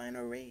 I got mine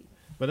on red.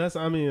 But that's,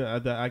 I mean,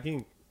 I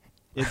can.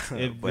 It But that's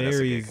a good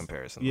varies.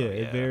 comparison, Yeah, though,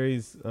 it yeah.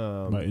 varies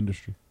By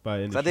industry. by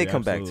 'Cause industry. I did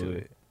come back to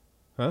absolutely. it.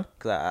 Huh?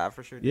 Cause I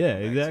for sure. Did Yeah,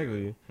 come back to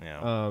exactly. it.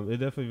 Yeah. It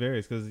definitely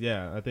varies because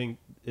I think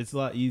it's a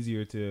lot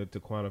easier to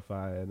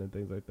quantify it and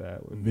things like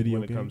that when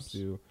it comes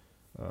to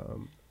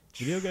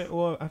video game.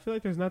 Well, I feel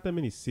like there's not that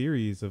many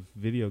series of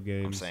video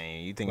games. I'm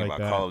saying you think like about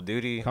that. Call of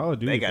Duty. Call of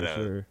Duty They got for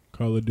sure.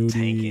 Call of Duty,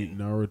 Tanking.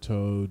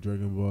 Naruto,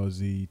 Dragon Ball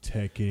Z,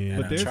 Tekken.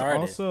 But there's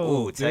Uncharted. also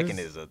Ooh, Tekken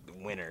there's is a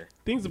winner.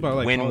 things about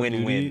like Win, Call of win,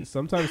 Duty. win.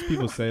 Sometimes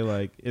people say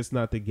like it's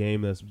not the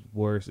game that's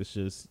worse. It's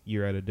just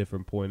you're at a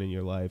different point in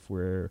your life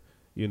where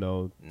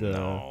No,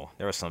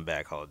 there were some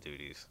bad Call of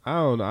Duties. I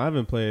don't know. I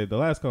haven't played. The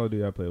last Call of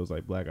Duty I played was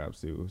like Black Ops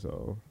 2.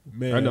 So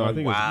Man, I know. I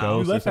think wow. it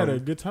was you Ghost. left or at a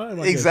something. good time.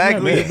 I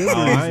Exactly. Guess. You Oh,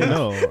 have I bad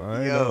know. memories.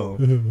 I Yo.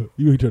 know.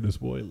 You ain't trying to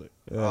spoil it.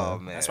 Oh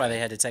man, That's why they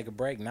had to take a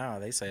break. Now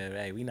they said,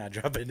 "Hey, we not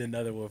dropping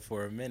another one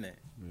for a minute."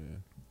 Yeah.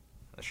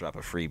 let's drop a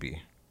freebie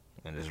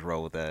and just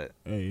roll with that.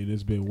 Hey, and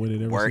it's been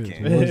winning ever Working.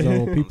 since.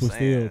 Warzone, I'm people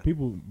saying.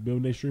 people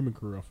building their streaming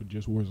career off of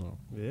just Warzone.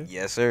 Yeah.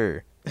 Yes,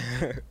 sir.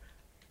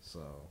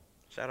 So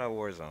Shout out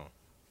Warzone.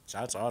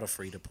 Shout out to all the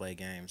free to play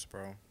games,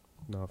 bro.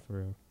 No, for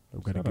real.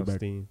 I've got to Shout get out back.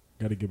 Steam.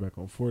 Got to get back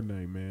on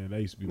Fortnite, man.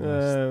 That used to be my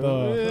Yeah, stuff.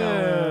 No,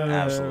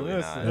 absolutely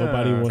that's- not.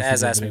 Nobody wants Taz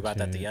to asked give me it a about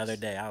that the chance. other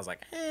day. I was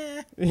like,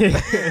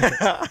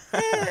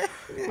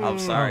 I'm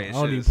sorry. I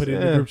don't even put it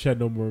in the group chat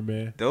no more,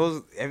 man.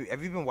 Those.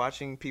 Have you been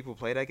watching people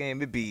play that game?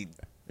 It'd be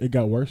It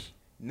got worse.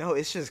 no.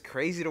 It's just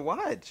crazy to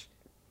watch.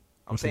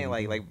 I'm saying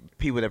like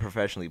people that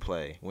professionally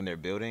play when they're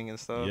building and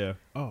stuff. Yeah.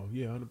 Oh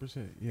yeah,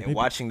 100%. Yeah, And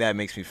watching that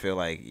makes me feel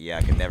like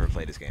I can never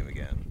play this game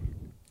again.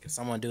 "If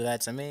someone do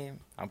that to me,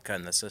 I'm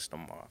cutting the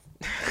system off."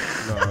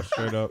 No,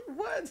 straight up.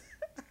 What?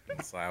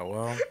 It's like,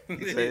 well,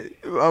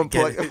 I'm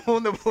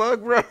on the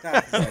plug, bro.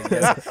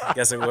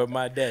 guess it was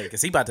my day.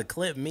 Cause he about to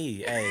clip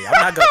me. Hey,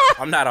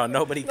 I'm not on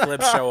nobody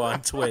clip show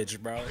on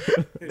Twitch, bro.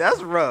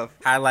 That's rough.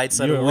 Highlights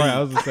of You the were week. right. I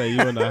was gonna say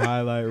you in the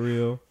highlight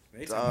reel.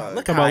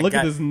 Look Come how on, I look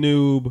got, at this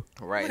noob.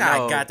 Right Look how I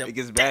now, got them. it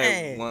gets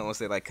Dang. bad once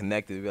they like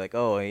connected. It'd be like,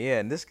 oh yeah,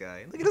 and this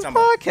guy. Look at this Talking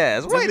about-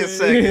 podcast. Wait a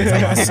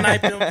second. I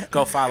sniped him.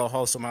 Go follow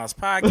Wholesome House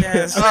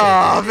Podcast.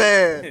 Oh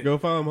man. Go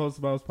follow him, host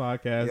Bob's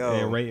podcast, Yo,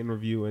 and rate and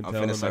review and I'm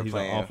tell finna him that start he's an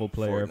playing awful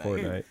player at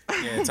Fortnite.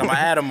 Fortnite. Yeah, tell my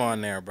Adam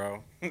on there,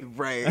 bro.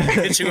 Right.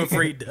 Get you a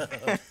free dub.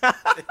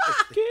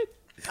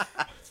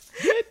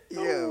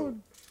 Yo.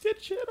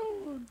 Get shit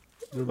on.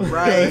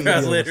 Right.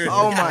 Literally.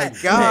 Oh my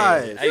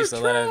god. I used to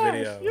love that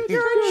video.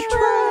 You're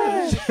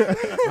trash.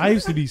 I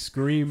used to be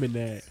screaming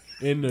that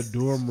in the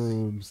dorm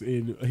rooms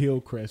in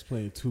Hillcrest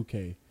playing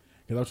 2K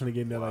because I was trying to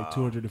get in that like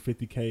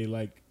 250K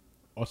like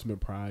ultimate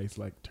prize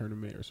like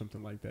tournament or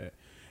something like that.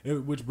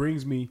 Which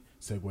brings me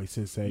Segway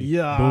Sensei.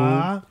 Yeah.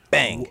 Boom.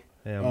 Bang.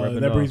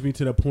 That brings me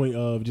to the point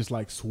of just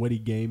like sweaty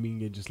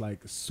gaming and just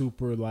like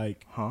super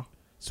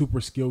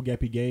skill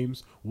gappy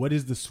games. What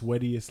is the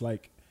sweatiest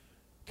like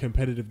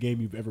competitive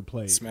game you've ever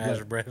played? Smash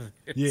like, Brothers.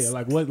 Yeah,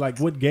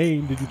 what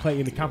game did you play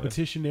in the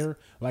competition there?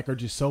 Like are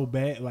just so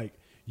bad like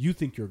you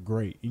think you're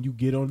great and you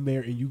get on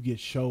there and you get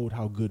showed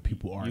how good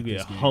people are. You at get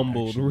this game,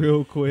 humbled actually.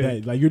 real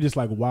quick. Like you're just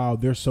like, wow,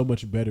 there's so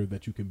much better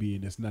that you can be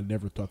in this, and I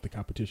never thought the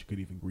competition could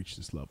even reach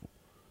this level.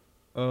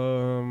 I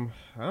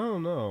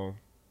don't know.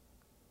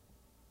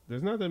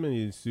 There's not that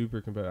many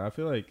super competitive. I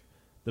feel like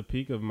the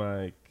peak of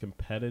my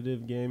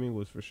competitive gaming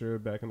was for sure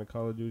back in the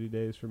Call of Duty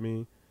days for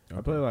me.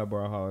 I play a lot of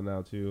Brawlhalla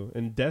now too.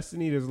 And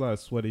Destiny, there's a lot of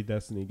sweaty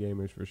Destiny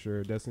gamers for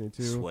sure. Destiny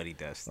 2. Sweaty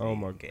Destiny. Oh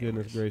my gamers.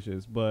 goodness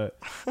gracious. But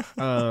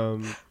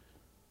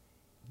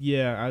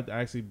yeah, I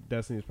actually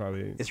Destiny's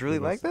probably It's really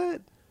like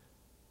that?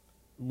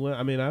 Well,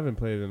 I mean, I haven't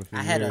played it in a few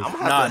I had years.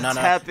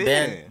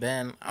 no.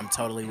 Ben, I'm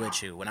totally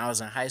with you. When I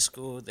was in high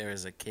school, there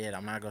was a kid.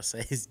 I'm not gonna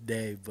say his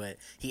name, but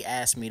he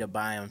asked me to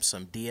buy him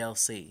some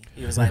DLC.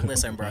 He was like,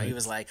 "Listen, bro." He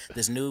was like,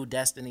 "This new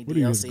Destiny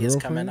DLC is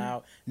coming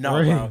out." No,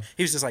 bro.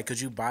 He was just like, "Could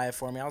you buy it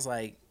for me?" I was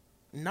like,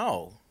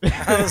 "No."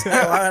 I was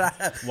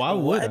like, Why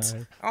would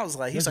I was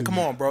like, "He's like, come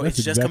on, bro.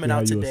 It's just coming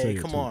out today.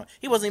 Come on."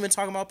 He wasn't even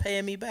talking about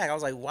paying me back. I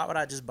was like, "Why would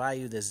I just buy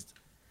you this?"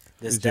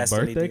 Is your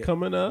birthday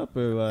coming up?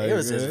 Or like,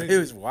 it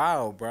was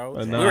wild, bro.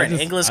 No, we were in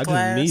English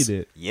class. I just need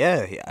it.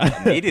 Yeah,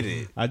 I needed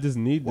it. I just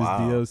need this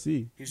DLC.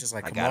 He was just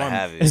like, I come gotta on.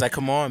 have it. He's like,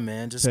 come on,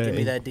 man. Just give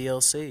me that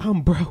DLC.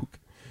 I'm broke.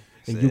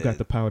 And you got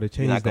the power to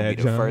change You're not gonna that,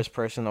 be the John. first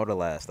person or the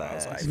last. I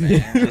was asked. like,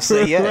 man. Just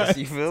say yes.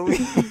 You feel me?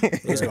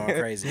 He was going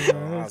crazy,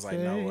 bro. I was like,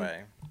 no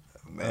way.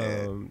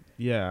 Man.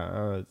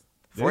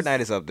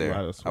 Fortnite is up there.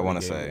 I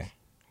want to say.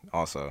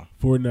 Also,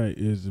 Fortnite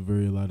is a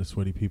lot of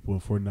sweaty people in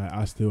Fortnite.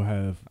 I still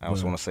have. I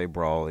also want to say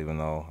Brawl, even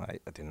though I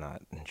did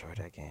not enjoy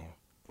that game.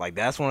 Like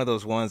that's one of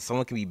those ones.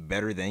 Someone can be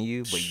better than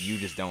you, but you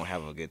just don't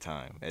have a good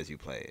time as you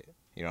play it.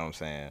 You know what I'm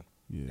saying?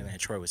 Yeah. And then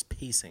Troy was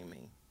piecing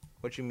me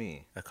What you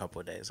mean? a couple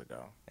of days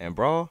ago. And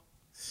Brawl?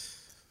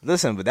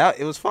 Listen, but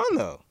it was fun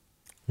though.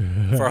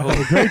 For a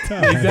whole Great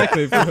time.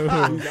 Exactly.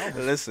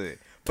 Listen,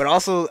 but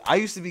also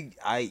I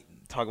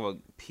talk about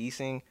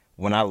piecing.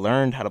 When I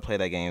learned how to play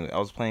that game, I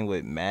was playing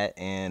with Matt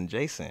and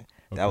Jason.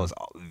 That was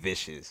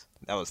vicious.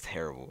 That was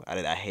terrible.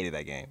 I hated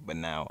that game, but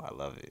now I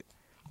love it.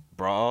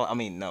 Brawl,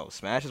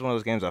 Smash is one of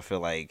those games I feel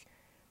like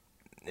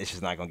it's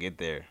just not going to get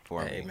there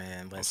for me. Hey,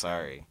 man, listen. I'm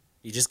sorry.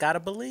 You just got to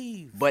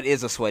believe. But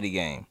it's a sweaty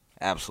game.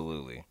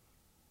 Absolutely.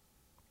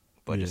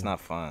 But it's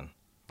not fun.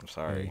 I'm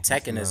sorry.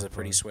 Tekken is a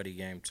pretty sweaty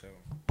game, too.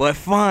 But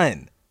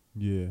fun.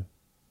 Yeah.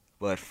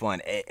 But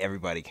fun.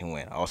 Everybody can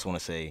win. I also want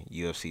to say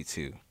UFC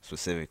 2,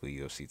 specifically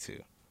UFC 2.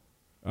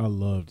 I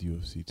loved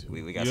UFC 2.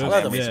 We got some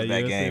memories of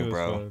that UFC game, was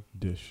bro. fun.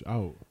 Dish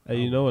out. Hey,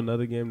 you know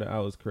another game that I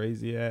was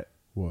crazy at?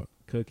 What?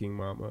 Cooking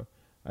Mama.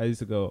 I used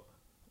to go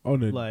On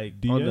the like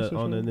DS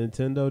on the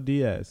Nintendo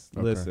DS.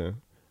 Okay.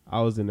 Listen,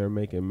 I was in there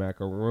making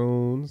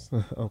macaroons.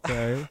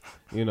 Okay,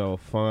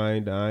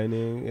 fine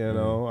dining. I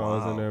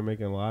was in there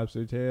making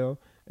lobster tail,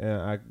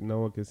 and no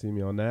one could see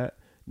me on that.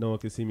 No one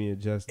could see me in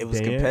Just It was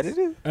Dance.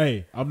 competitive?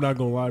 Hey, I'm not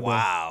gonna lie, bro.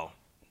 Wow.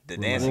 The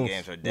dancing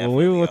games are definitely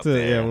when we went up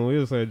there. when we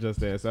was playing Just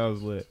Dance, that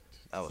was lit.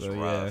 That was So,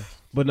 rough. yeah.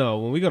 But no,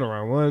 when we go to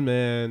round one,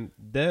 man,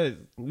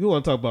 we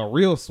want to talk about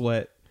real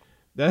sweat.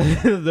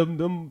 That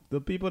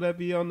the people that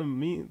be on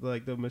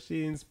the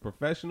machines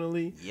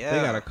professionally, Yeah.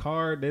 they got a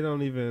card. They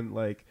don't even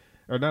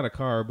or not a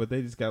card, but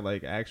they just got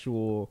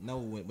actual. No,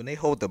 when they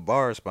hold the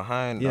bars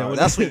behind, Yeah,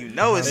 that's when you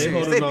know it's they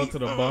serious. holding on to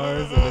the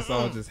bars, and it's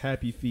all just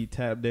happy feet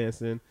tap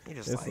dancing. You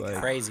just It's like,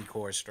 Crazy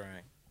core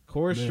strength.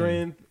 core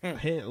strength, not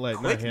hand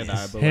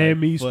eye, but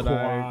Hammy foot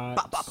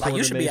squat. Like,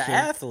 you should be an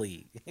coordination.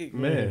 athlete.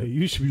 Man,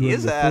 you should be He running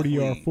is the an 40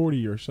 or athlete.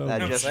 40 or something.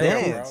 That just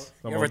saying, dance.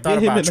 bro. I'm You ever gonna thought get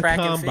him about in the track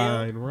and field?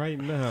 combine right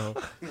now?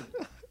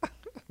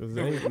 'Cause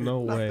there ain't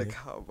no Not way. the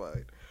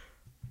combine.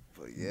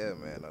 But yeah,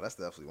 man, no, that's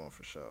definitely one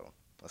for sure.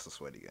 That's a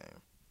sweaty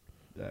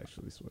game.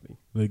 Actually sweaty.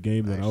 The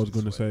game that I was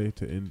Actually going to say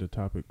to end the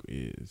topic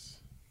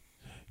is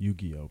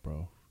Yu-Gi-Oh,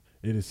 bro.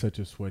 It is such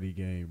a sweaty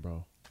game,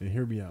 bro. And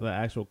hear me out. The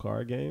actual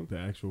card game. The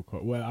actual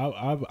card. Well,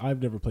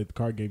 I've never played the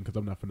card game because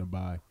I'm not finna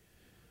buy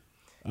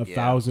Yeah.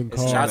 1,000 It's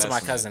cards. Shout out to my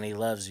investment. cousin. He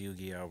loves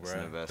Yu-Gi-Oh, It's an bro.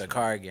 The investment.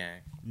 card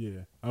game.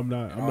 Yeah, I'm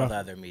not. And all the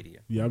other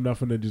media. Yeah, I'm not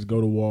finna just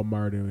go to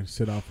Walmart and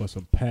sit off for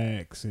some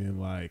packs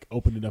and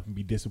open it up and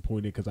be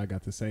disappointed because I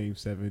got the same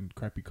 7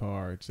 crappy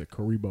cards at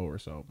Karibo or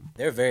something.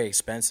 They're very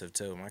expensive,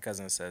 too. My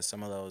cousin says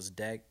some of those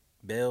deck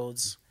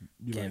builds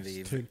Be can like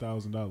be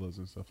 $10,000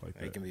 and stuff like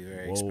they that. can be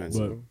very Whoa.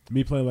 expensive. But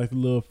me playing the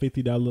little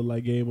 $50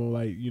 game on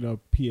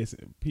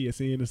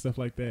PSN and stuff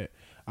like that,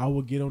 I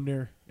would get on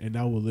there and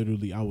I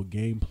would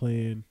game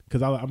plan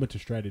because I'm into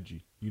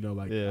strategy. You know,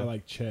 like I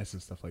like chess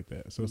and stuff like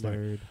that. So it's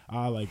Nerd. like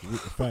I like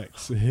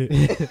facts.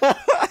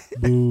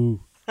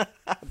 Boo.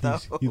 No.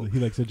 He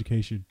likes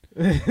education.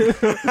 Go make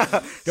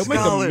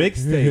a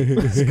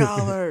mixtape.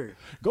 Scholar.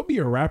 Go be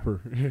a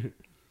rapper.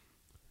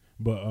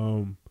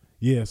 But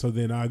yeah, so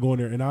then I go in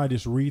there and I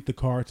just read the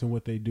cards and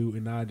what they do,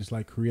 and I just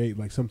like create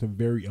like something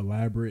very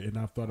elaborate, and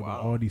I've thought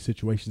about all these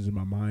situations in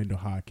my mind of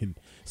how I can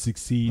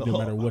succeed no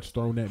matter what's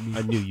thrown at me.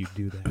 I knew you'd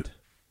do that.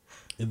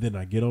 And then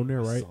I get on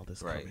there, right? Saw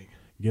this Right. coming.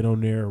 Get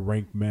on there,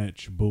 rank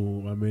match,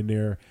 boom. I'm in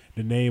there.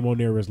 The name on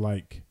there is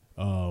like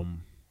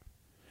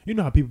you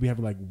know how people be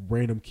having like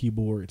random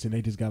keyboards and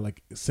they just got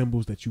like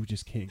symbols that you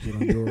just can't get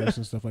on yours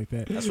and stuff like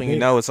that. That's when you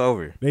know it's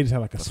over. They just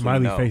have like a That's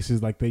when you smiley know.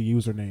 faces like their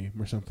username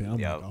or something. I'm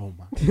Yep. like, oh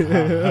my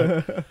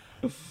god.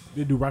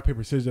 They do rock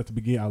paper scissors at the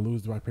beginning. I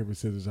lose the rock paper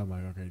scissors. I'm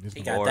like, okay, this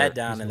He is got Or- that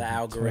down this in the gonna be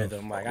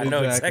algorithm. tough. Like I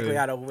know exactly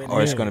how to win.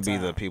 Or it's every going to be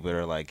time. the people that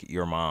are like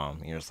your mom.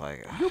 You're just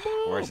like, Your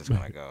mom. where's this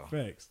going to go?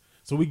 Facts.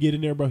 So we get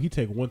in there, bro. He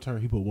take one turn.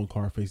 He put one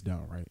card face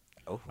down, right?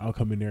 Oh. I'll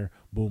come in there,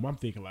 boom. I'm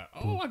thinking like,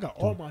 oh, I got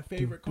all my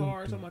favorite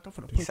cards. I'm like, I'm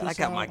finna put said, this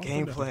I got out. my I'm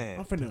game finna- plan.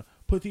 I'm finna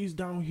put these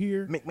down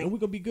here, Make me- and we're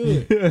gonna be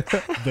good.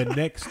 The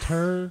next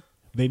turn,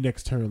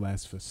 next turn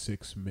lasts for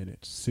 6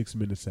 minutes. 6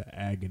 minutes of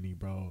agony,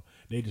 bro.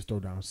 They just throw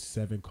down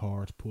 7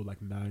 cards, pull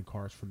like 9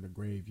 cards from the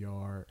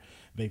graveyard.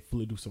 They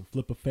do some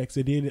flip effects,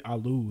 and then I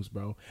lose,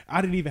 bro.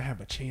 I didn't even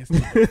have a chance to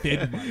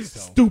defend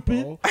myself.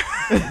 Stupid. Bro.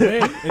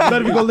 It's not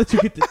even gonna let you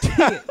get the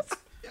chance.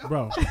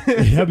 Bro,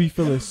 I be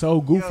feeling so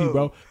goofy,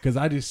 bro, because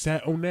I just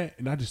sat on that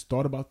and I just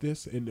thought about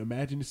this and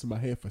imagined this in my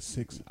head for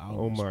 6 hours.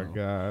 Oh my bro.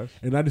 gosh.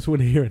 And I just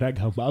went in here and I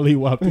got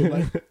mollywopped in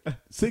like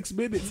 6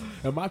 minutes,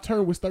 and my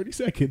turn was 30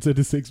 seconds of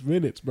the 6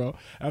 minutes, bro.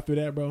 After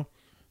that, bro, I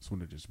just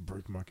want to just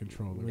break my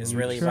controller. It's bro.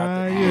 really Just-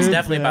 about the. Try It's your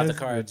definitely about the best,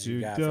 cards but you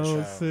you got for don't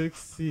sure.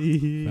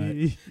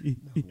 succeed.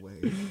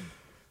 Wait.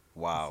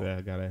 Wow. So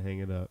I gotta hang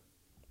it up.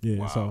 Yeah,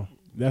 Wow. so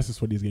that's the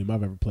sweatiest game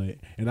I've ever played.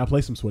 And I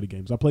play some sweaty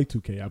games. I play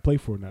 2K. I play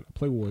Fortnite. I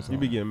play Warzone. You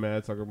be getting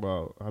mad talking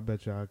about, I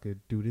bet you I could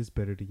do this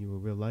better than you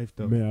in real life,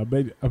 though. Man, I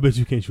bet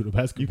you can't shoot a You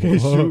basketball.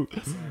 can't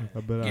shoot. I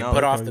bet You know, I put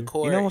could off on the you.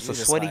 court. You know what's you a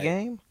just sweaty like,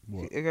 game?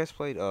 What? You guys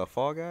played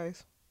Fall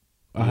Guys?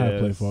 I have Yes.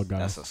 played Fall Guys.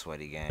 That's a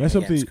sweaty game. That's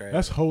That game's something. crazy.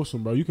 That's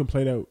wholesome, bro. You can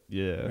play that.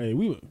 Yeah. Hey,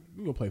 we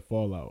gonna play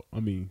Fallout.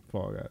 I mean,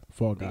 Fall Guys.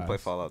 Fall You Guys. can play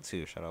Fallout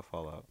 2. Shout out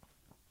Fallout.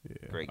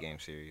 Yeah. Great game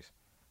series.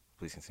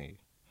 Please continue.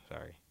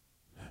 Sorry.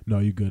 No,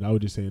 you good. I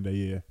was just saying that.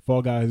 Yeah,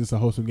 Fall Guys is a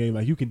wholesome game.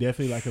 Like you can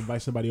definitely like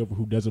invite somebody over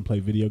who doesn't play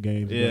video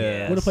games.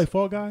 Yeah. Want to play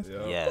Fall Guys?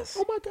 Yeah. Yes.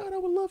 Oh my god, I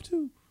would love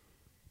to.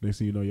 Next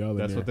thing you know, y'all.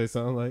 That's in what there. they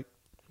sound like.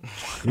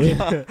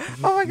 Yeah.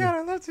 Oh my god,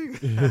 I love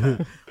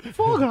to.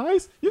 Fall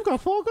Guys. You got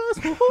Fall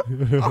Guys?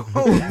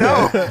 Oh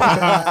no.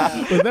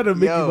 Was that a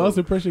Mickey Yo. Mouse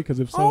impression? Because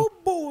if so, Oh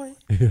boy.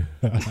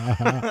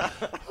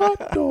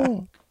 hot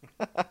dog.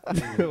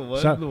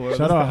 What Shout, in the world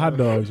shout is out that? hot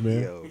dogs,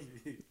 man. Yo.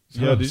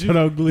 Yo, did Shout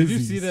out did you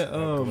Glizzmeister. see that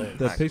Not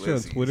that picture on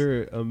Glizzmeister.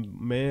 Twitter?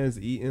 Man's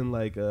eating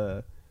like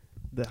the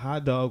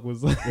hot dog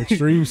was like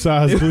Extreme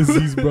size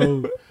glizzies,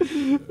 bro.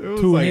 it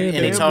was Two like hands.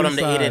 And he told him to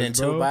eat family it in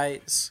size, 2 bro.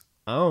 bites.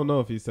 I don't know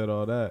if he said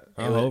all that.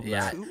 I It was- hope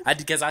yeah, not.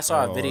 because I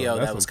saw Oh, a video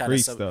that's that was some kind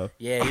of freak stuff.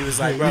 Yeah, he was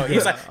like, bro, he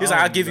was like, Oh,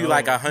 I'll give you no.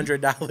 like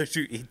 $100.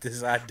 You eat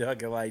this hot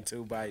dog in like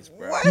 2 bites,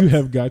 bro. You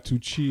have got to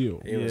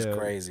chill. It was Yeah.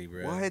 crazy,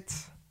 bro. What?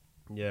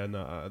 Yeah,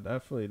 no,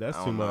 definitely that's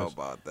I too don't know much.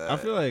 about that. I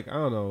feel like I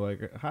don't know,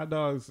 like hot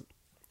dogs.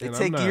 they and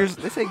take I'm not- years.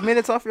 They take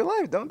minutes off your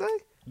life, don't they?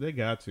 They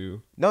got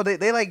to No,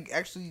 they like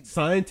actually.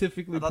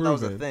 scientifically I thought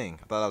proven. that was a thing.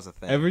 I thought that was a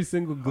thing. Every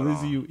single Hold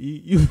glizzy on. you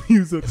eat, you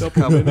use a couple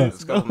couple minutes.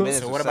 minutes, couple bro. minutes.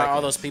 So or what about all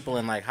seconds. those people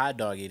in like hot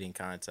dog eating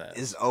contests?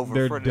 It's over.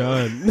 They're for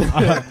them.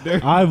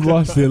 done. I've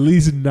lost at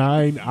least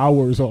 9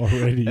 hours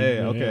already. Hey,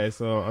 man. okay,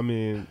 so I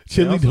mean,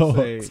 Chili they also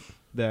dogs. say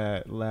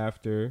that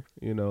laughter,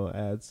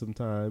 adds some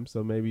time,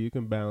 so maybe you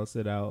can balance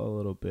it out a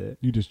little bit.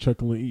 You just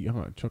chuckle and eat,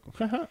 huh? Chuckle.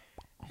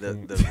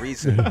 The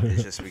reason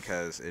is just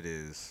because it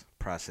is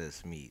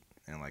processed meat,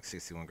 and like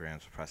 61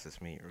 grams of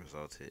processed meat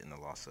resulted in the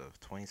loss of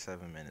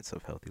 27 minutes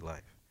of healthy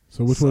life.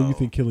 So which one do you So-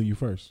 think killing you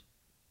first?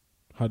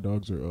 Hot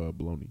dogs or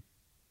bologna?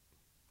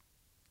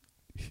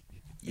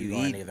 You You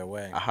going eat either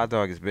way. a hot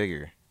dog is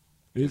bigger,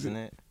 Is isn't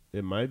it? it?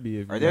 It might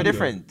be. If Are you there have the-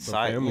 different the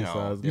size- family you know,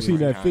 size You different seen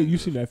that kinds thick? You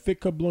of- seen that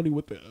thick cup bologna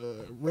with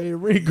the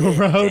red ring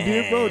around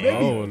it, bro? That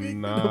be Oh, thick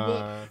in the nah.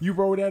 butt. You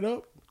roll that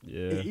up Yeah.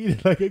 and eat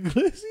it like a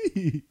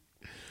glizzy,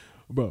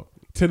 bro.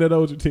 10 of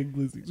those or 10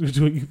 glizzies. Which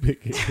one you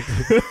picking?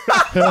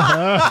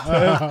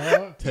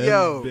 10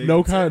 Yo. big-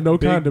 No kind, no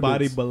big condiments.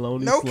 body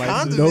bologna No slices.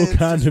 condiments. No Just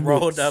condiments.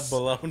 Rolled up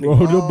bologna.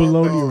 Rolled up Raw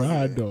bologna or dog.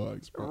 hot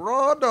dogs, bro.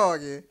 Raw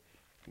dogging.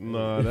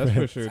 No, that's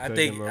for sure. I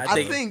taking think- off. I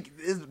I think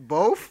it's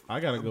both. I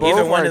gotta go. Both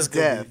Either one are is good.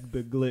 death.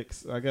 the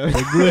glicks. I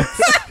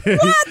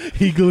gotta.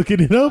 He looking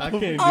it up. I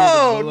can't do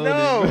Oh, the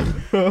bologna.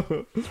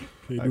 No.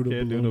 Can't I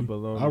can't do the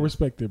bologna. I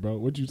respect it, bro.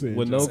 What you saying?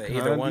 With Joe? no So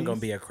either one condies? gonna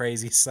be a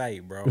crazy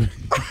sight, bro.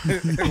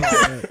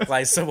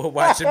 like someone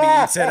watching me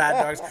eat 10 hot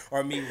dogs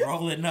or me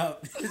rolling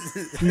up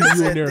You in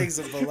 10 there. things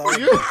of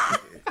bologna.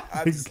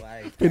 I'm just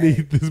like, Can hey.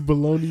 eat this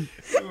bologna?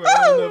 Rolling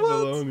up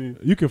bologna.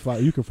 You can fry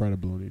the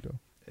bologna though.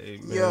 Hey,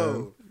 man.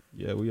 Yo.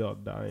 Yeah, we all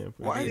dying.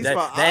 For Why this. is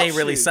my They ain't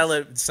really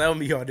options? sell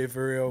me on it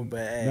for real, but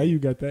hey. Now you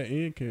got that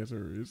and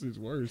cancer. This is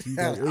worse. You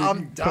got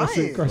I'm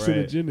dying.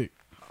 carcinogenic.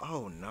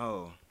 Oh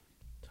no.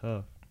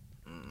 Tough.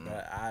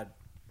 But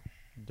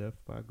Death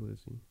by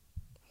Glizzy.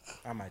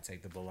 I might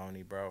take the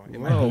bologna, bro.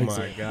 Oh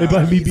my god. It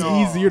might be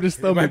No. easier to It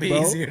stomach, might be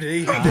bro. easier to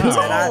eat.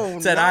 Oh,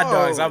 10 hot no.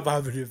 dogs, I'm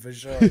vomiting for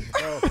sure.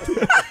 Bro.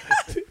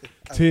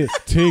 10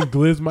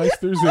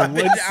 Glizzmeisters in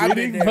one I'm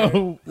sitting, in there.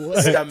 bro.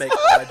 What? Stomach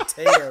on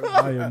tear.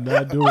 I am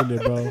not doing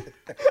it, bro.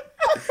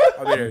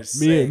 I'm in there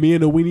sick. Me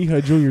and the Weenie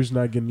Hut Junior's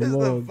not getting It's the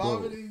along, bro.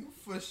 vomiting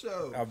for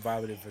sure. I'm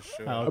vomiting for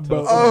sure. How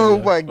Bro, tough Oh is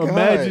that? my god.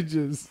 Imagine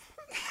just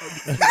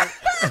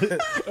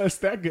a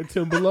stack of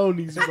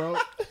Timbalonies, bro.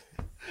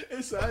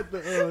 Inside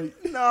the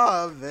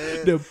Nah,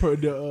 man.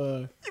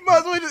 the You might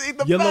as well just eat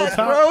the yellow fat,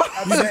 top. bro.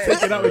 I'm You just saying,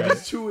 take it out and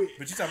just chew it.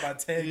 but you talking about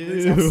 10 Ew.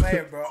 glitz, I'm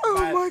saying, bro. Oh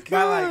by, my by like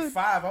God.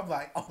 5, I'm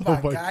like, oh Oh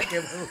my my God, I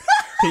can't believe.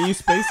 Can you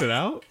space it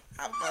out?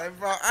 I'm like,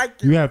 bro, I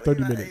can't You have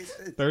 30 believe I minutes.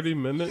 ate this. 30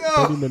 minutes?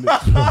 30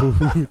 minutes, bro.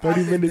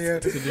 30 there.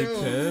 minutes. To do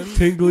 10?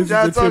 10 Glizzes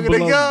Y'all and 10 talking to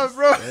God, Balonies.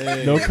 bro.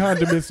 Hey. No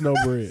condiments, no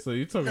bread. So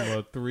you're talking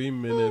about 3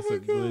 minutes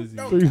of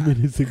Glizzy. 3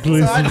 minutes of I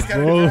Glizzes, just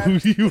gotta bro.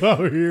 grab- You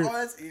out here. Oh,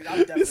 that's easy. I'm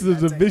definitely This is not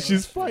a taking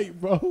vicious that. fight,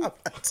 bro. I'm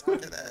not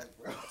taking that,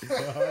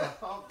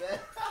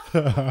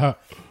 bro.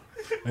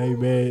 Hey,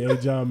 man. Hey,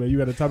 John, man. You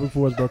got a topic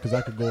for us, bro, because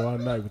I could go all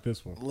night with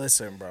this one.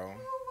 Listen, bro.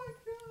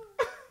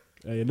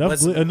 Hey, enough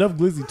Listen. enough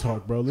Glizzy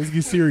talk, bro. Let's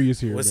get serious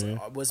here, What's, man.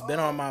 what's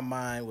been on my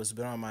mind, what's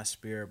been on my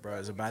spirit, bro,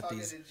 is about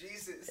these.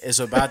 Jesus. It's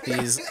about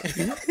these.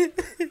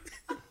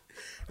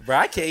 Bro,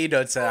 I can't eat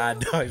no 10 hot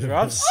dogs, bro.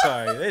 I'm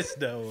sorry. There's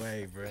no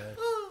way, bro.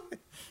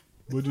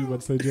 What you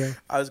about to say, John?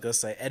 I was going to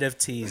say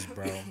NFTs,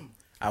 bro.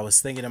 I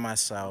was thinking to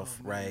myself,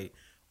 right,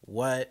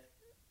 what,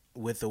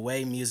 with the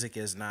way music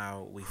is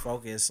now, we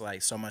focus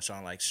like so much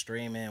on like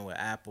streaming with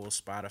Apple,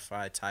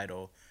 Spotify,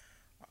 Tidal,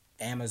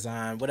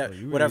 Amazon, whatever,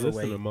 You really whatever listen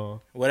way, to them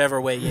all. whatever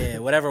way, yeah,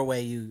 whatever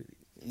way you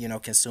know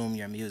consume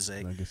your music.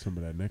 Can I get some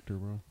of that nectar,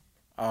 bro?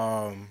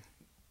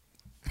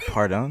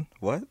 Pardon?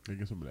 What? Can I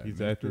get some of that He's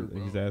nectar,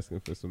 bro? asking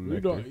for some You,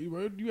 nectar.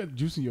 you got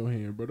juice in your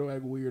hand, bro. Don't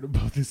act weird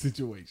about this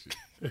situation.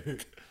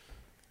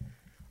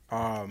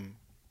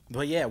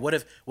 But yeah, what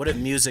if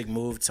music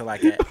moved to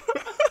like a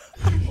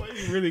Why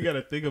you really got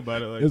to think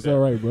about it like It's that? all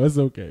right, bro. It's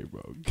okay,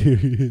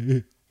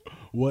 bro.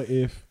 What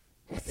if?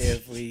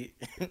 if we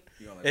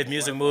if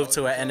music moved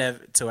to an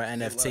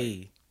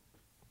NFT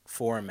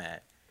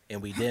format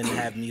and we didn't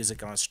have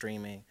music on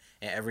streaming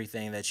and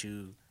everything that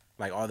you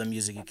like all the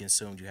music you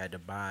consumed you had to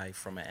buy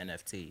from an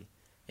NFT,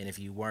 and if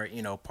you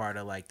weren't part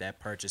of like that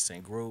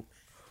purchasing group,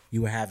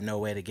 you would have no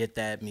way to get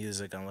that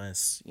music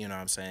unless what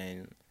I'm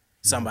saying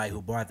somebody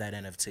who bought that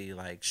NFT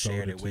like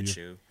shared it it to with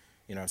you.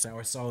 you know what I'm saying,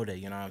 or sold it,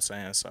 you know what I'm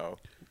saying. So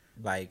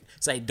like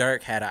say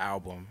Dirk had an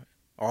album,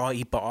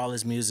 he put all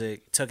his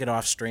music, took it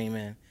off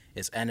streaming.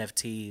 It's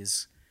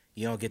NFTs.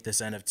 You don't get this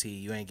NFT,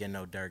 you ain't getting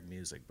no Dirk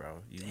music, bro.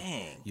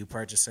 Dang. You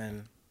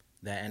purchasing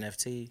that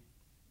NFT,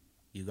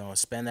 you gonna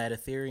spend that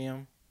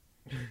Ethereum.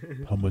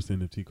 How much the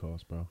NFT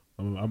cost, bro?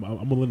 I'm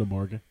gonna lend a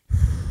bargain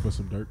for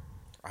some dirt.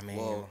 I mean,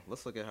 Well,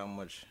 let's look at how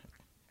much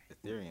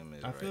Ethereum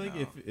is. I feel right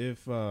like now.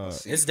 if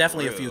See, it's for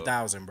definitely a real. few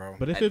thousand, bro.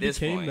 but if At it this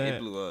became point, that it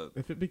blew up.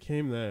 if it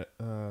became that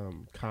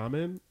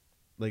common,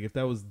 like if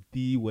that was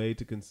the way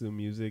to consume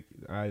music,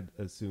 I'd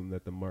assume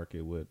that the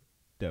market would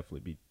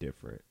definitely be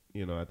different.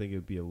 I think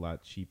it'd be a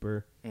lot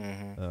cheaper.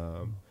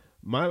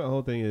 My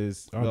whole thing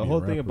is I'll the be a whole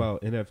thing rapper.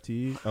 about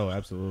NFT. Oh,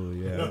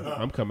 absolutely, yeah.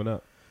 I'm coming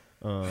up.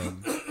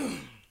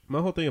 My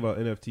whole thing about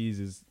NFTs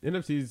is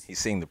NFTs. He's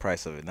seeing the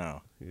price of it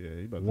now. Yeah,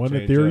 he about to One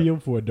change Ethereum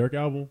up. for a Dirk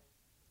album,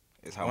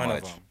 It's how One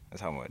of much. them.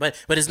 It's how much. But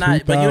it's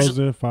not. But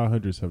usually,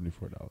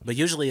 $2,574. but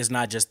usually it's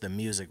not just the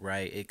music,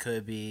 right? It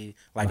could be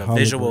like A a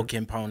visual hologram.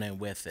 component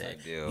with it.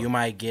 Type deal. You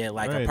might get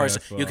like I a ain't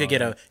person. that far. You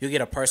could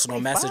get a personal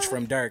message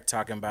from Dirk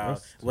talking about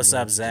That's too what's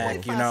up, much.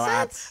 Zach.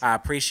 25 I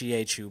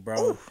appreciate you,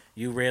 bro.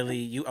 You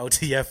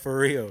OTF for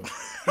real.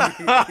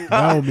 That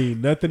don't mean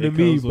nothing to It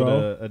me, comes with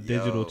bro. a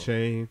digital Yo.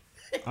 chain.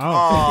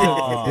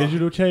 A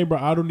digital chain, bro.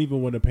 I don't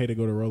even want to pay to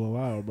go to Rolling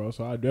Loud, bro.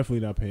 So I'm definitely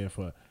not paying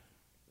for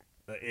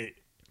it.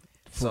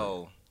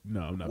 So,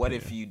 No, I'm not. what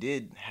paying. if you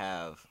did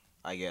have,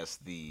 I guess,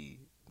 the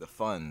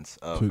funds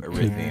of To-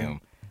 Erythmium?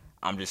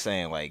 I'm just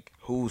saying, like,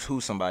 who's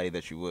somebody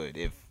that you would,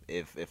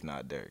 if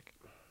not Dirk,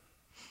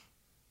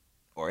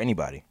 or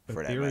anybody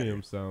for that matter?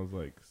 Ethereum sounds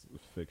like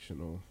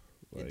fictional.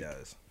 Like, It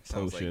does.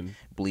 Sounds potion.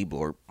 like bleep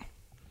blorp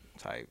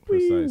type.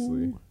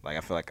 Precisely. Like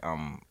I feel like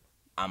I'm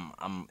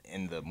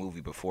in the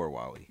movie before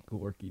Wally.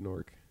 Gorky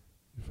Nork.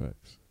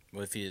 Facts.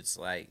 What if it's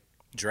like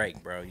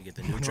Drake, bro? You get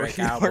the new Drake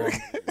album.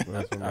 That's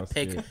what my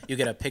skit. You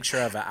get a picture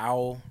of an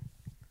owl.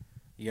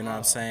 You know what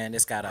I'm saying?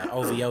 It's got an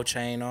OVO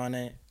chain on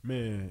it.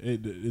 Man,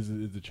 it is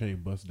the chain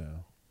bust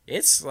down.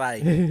 It's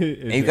like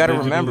And you gotta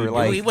remember,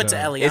 like, he went to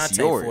it's Eliante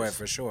yours. for it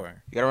for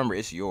sure. You gotta remember,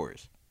 it's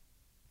yours.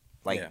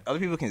 Like Yeah. other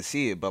people can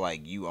see it, but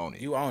like you own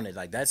it. You own it.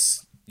 Like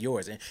that's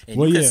yours, and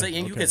Well, you yeah, could say,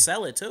 and you okay. could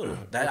sell it too.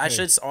 That I Okay.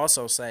 should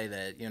also say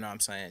that, you know what I'm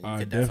saying, you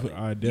could definitely.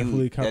 I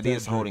definitely cop that that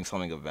is Drake. holding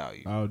something of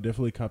value. I'll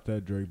definitely cop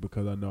that Drake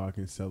because I know I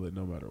can sell it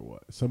no matter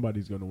what.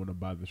 Somebody's gonna want to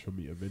buy this from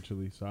me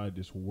eventually, so I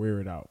just wear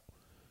it out.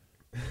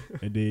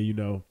 And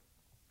then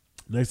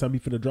next time he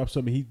finna drop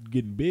something, he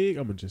getting big.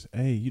 I'm gonna just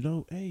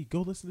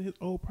go listen to his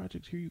old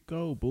projects. Here you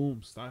go,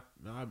 boom, stock.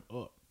 Now I'm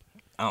up.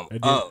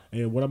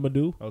 And what I'm gonna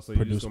do? Oh, so you're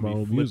produce just my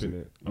gonna own be music.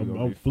 flipping it. You're gonna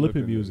I'm be flipping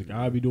flipping music. it.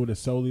 I'll be doing it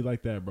solely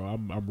like that, bro.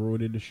 I'm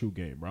ruining the shoe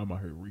game, bro. I'm out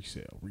here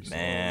resale.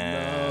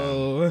 Man.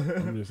 No.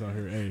 I'm just out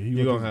here. Hey,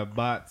 You're going to have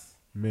bots.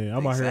 Man,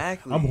 I'm out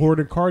Exactly. here. I'm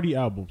hoarding Cardi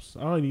albums.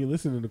 I don't even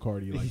listen to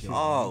Cardi like that.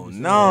 Oh, This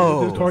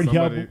no. Cardi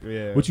Somebody- album.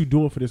 yeah. What you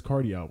doing for this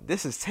Cardi album?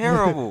 This is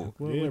terrible.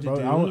 What Yeah, would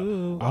bro.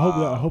 you do?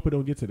 I hope it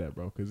don't get to that,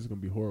 bro, because it's gonna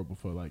be horrible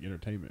for like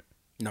entertainment.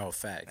 No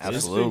facts.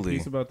 Absolutely. The interesting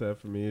piece about that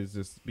for me is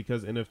just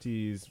because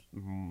NFTs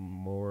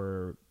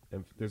more.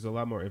 There's a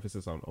lot more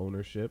emphasis on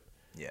ownership.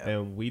 Yeah.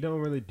 And we don't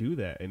really do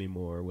that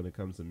anymore when it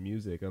comes to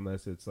music,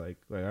 unless it's like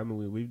I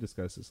mean, we've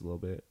discussed this a little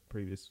bit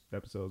previous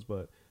episodes,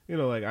 but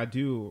like I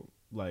do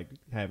like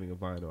having a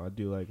vinyl, I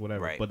do like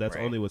whatever, Right, but that's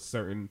right. only with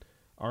certain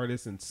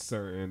artists and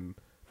certain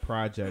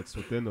projects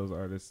within those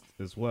artists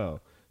as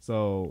well.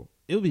 So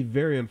it would be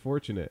very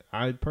unfortunate.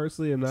 I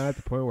personally am not at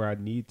the point where I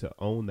need to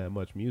own that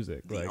much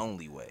music. The like,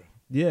 only way.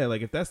 yeah,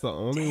 like if that's the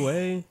only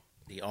way,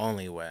 The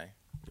only way.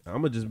 I'm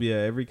gonna just be at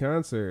every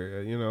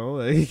concert,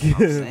 like saying.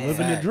 Living the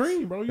Facts.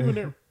 dream, bro. You in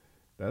there?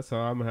 that's how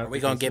I'm gonna have Are we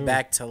to gonna get consume.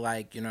 back to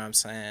like, you know what I'm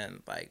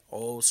saying, like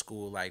old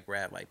school like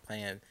rap, like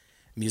playing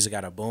music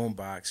out of boom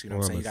box, you know Or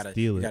what I'm saying? I'ma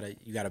steal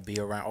You gotta be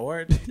around,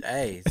 or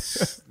hey,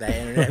 that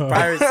internet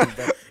piracy,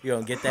 bro. You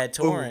gonna get that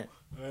torrent.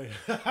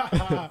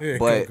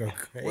 But Go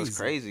what's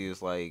crazy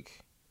is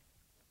like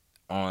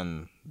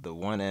on the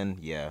one end,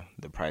 yeah,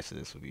 the price of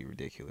this would be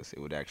ridiculous. It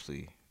would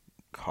actually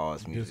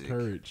cause music.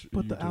 Discourage.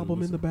 Put you the to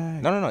album in the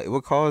listen. bag. No. It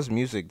would cause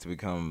music to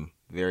become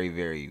very,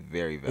 very,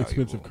 very valuable.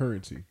 Expensive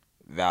currency.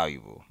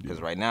 Valuable. Because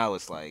Yeah. right now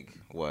it's like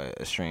what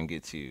a stream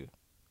gets you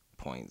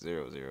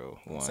 .001.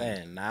 I'm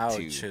saying now,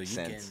 2 true,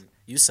 cents.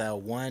 you sell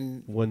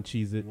one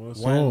Cheese It. One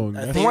song.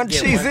 a That's thing- One yeah,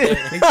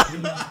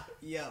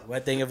 Cheez-It.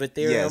 one thing of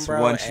Ethereum, Yes,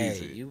 bro. one Hey,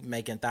 Cheez-It. you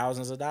making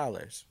thousands of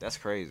dollars. That's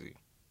crazy.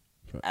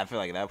 I feel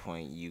like at that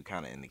point you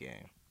kind of in the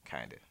game,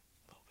 kind of,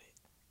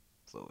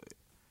 a little bit.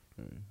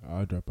 Hey,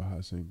 I'll drop a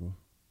hot single.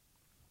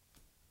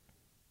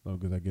 Oh,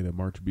 because I get a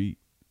March beat.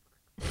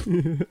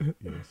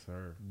 Yes,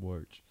 sir.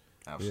 March.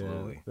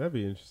 Absolutely, Yeah, that'd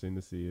be interesting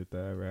to see if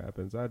that ever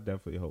happens. I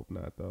definitely hope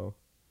not, though.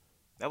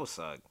 that would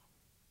suck.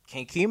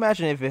 Can you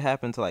imagine if it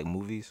happened to like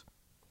movies?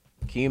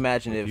 Can you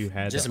imagine if you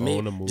had Just to me,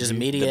 own a movie, just The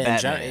media in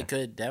general. Batman. It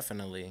could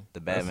definitely. the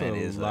That's Batman a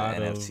is an lot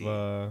NFT?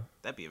 of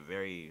That'd be a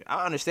very.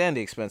 I understand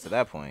the expense at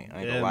that point. I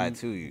ain't gonna lie And-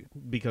 to you.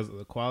 because of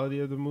the quality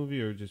of the movie,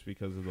 or just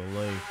because of the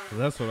length. 'Cause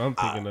that's what I'm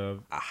thinking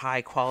of. A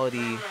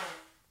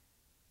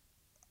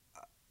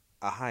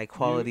high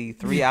quality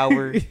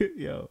 3-hour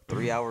Yo,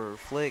 3-hour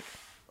flick.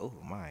 Oh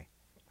my,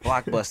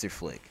 blockbuster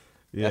flick.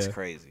 yeah. That's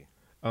crazy.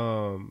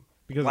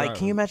 Because Like,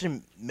 can you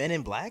imagine Men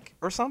in Black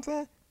or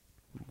something?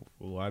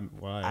 Why?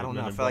 I don't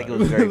know. Men I in feel like it Black?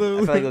 was very. I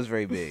feel like it was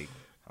very big.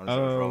 I'm just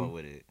rolling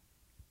with it.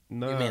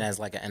 Nah, You mean as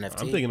like an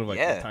NFT? I'm thinking of like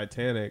Yeah. the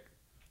Titanic.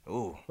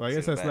 Ooh. Well, I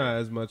guess see, that's better. not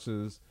as much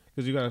as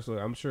because you guys.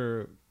 I'm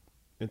sure,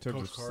 in terms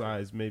Coach of Carter.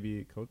 size,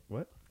 maybe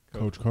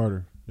Coach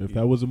Carter. If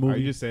that was a Are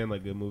movie, you just saying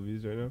like good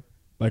movies right now?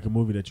 like a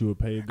movie that you would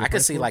pay. a good I could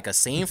price see for? like a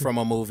scene from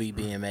a movie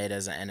being made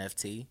as an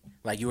NFT.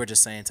 Like you were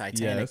just saying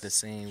Titanic, Yes, the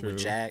scene true.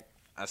 with Jack.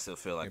 I still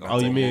feel like. a Oh,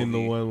 you whole mean the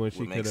movie one when would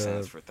she make could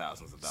sense have for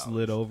thousands of dollars.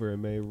 slid over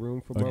and made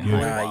room for A my gift?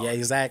 mom. Yeah,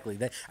 exactly.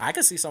 I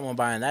could see someone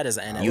buying that as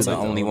an NFT. You're the like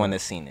only the- one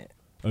that's seen it.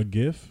 a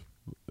GIF.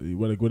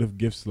 What if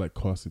gifts like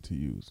costed to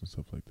use and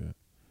stuff like that?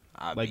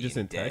 I'd Like be just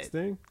in dead.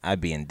 texting. I'd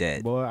be in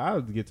dead. Boy, I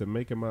would get to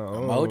making my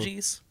own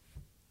Emojis.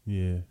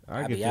 Yeah,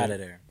 I'd get be to- out of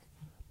there.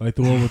 like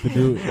the one with the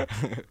dude.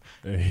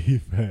 Hey,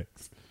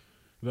 facts.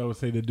 I would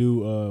say the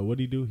dude. What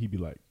do he do? He'd be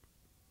like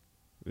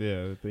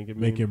Yeah, thinking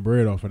making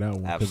bread off of that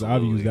one because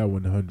I've used Absolutely. that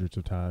one hundreds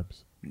of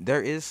times.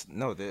 There's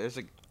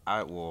a.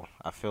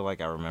 I feel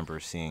like I remember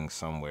seeing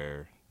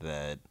somewhere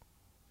that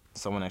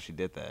someone actually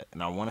did that,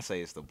 and I want to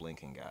say it's the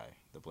blinking guy,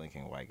 the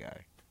blinking white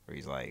guy, where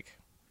he's like,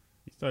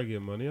 You start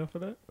getting money off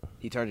of that?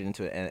 he turned it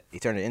into a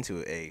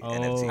Oh,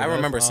 NFT. I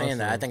remember that's seeing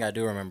that. I awesome. think I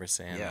do remember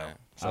seeing Yeah. that.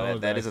 So I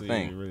would that is a actually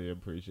thing. really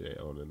appreciate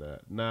owning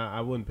that. Nah,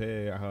 I wouldn't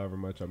pay however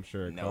much I'm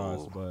sure it No.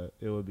 costs, but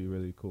it would be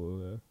really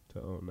cool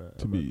to own that.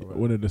 To I'm be not gonna lie.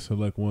 one of the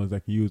select ones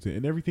that can use it,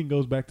 and everything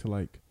goes back to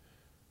like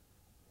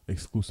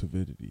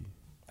exclusivity.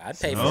 I'd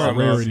pay I for don't it. know if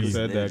rarity. you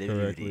said that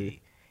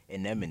correctly.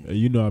 Anemone.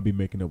 You know, I'll be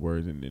making up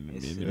words It's an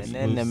exclusivity.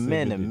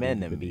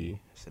 anemone.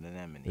 It's an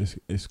anemone.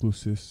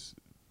 Exclusive.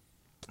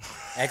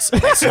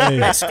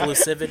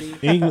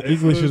 Exclusivity.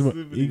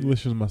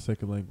 English is my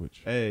second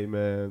language. Hey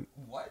man,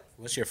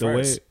 What's your the way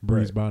first?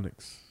 Breeze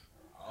Bonics.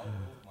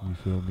 You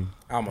feel me?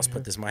 I almost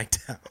put this mic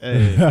down.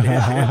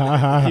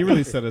 hey, he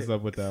really set us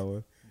up with that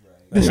one.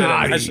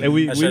 I should- And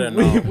we I should've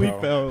known, we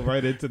bro. fell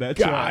right into that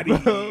trap.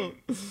 bro.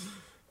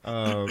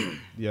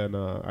 Yeah,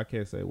 no, I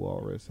can't say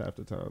walrus half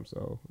the time,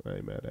 so I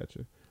ain't mad at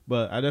you.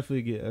 But I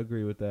definitely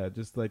agree with that.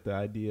 Just like the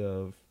idea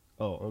of,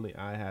 oh, only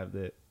I have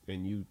that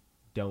and you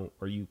don't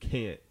or you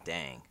can't.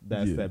 Dang.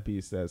 That's that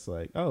piece that's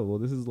like, oh, well,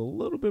 this is a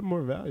little bit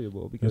more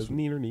valuable because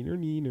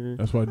neener.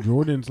 That's why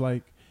Jordan's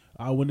like,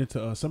 I went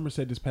into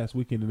Somerset this past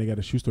weekend and they got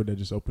a shoe store that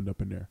just opened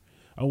up in there.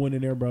 I went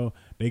in there, bro.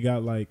 They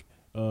got like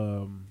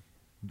the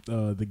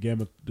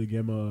Gamma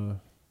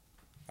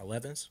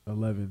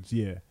 11s,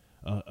 yeah.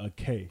 A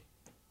K.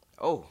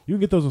 Oh. You can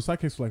get those on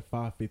StockX for like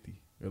 $550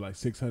 or like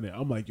 $600.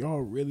 I'm like,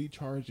 y'all really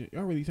taxing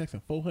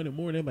 $400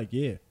 more? And they're like,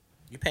 yeah.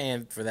 You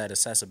paying for that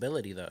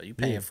accessibility though. You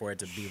paying for it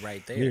to be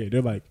right there. Yeah,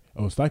 they're like,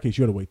 oh, StockX,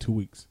 you gotta wait 2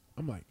 weeks.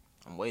 I'm like,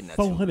 I'm waiting that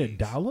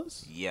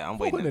 $400? Yeah, I'm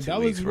waiting that 2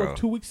 weeks, $400 bro. worth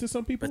 2 weeks to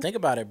some people. But think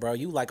about it, bro.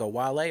 You like a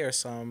Wale or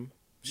something.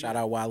 Shout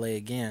out Wale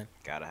again.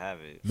 Gotta have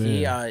it.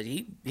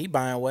 He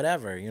buying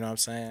whatever. You know what I'm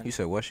saying? You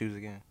said what shoes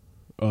again?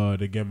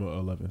 The Gamma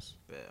 11s.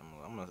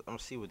 I'm gonna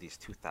see what these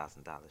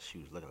 $2,000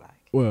 shoes look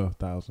like. Well,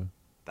 1,000.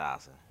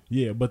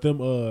 Yeah, but them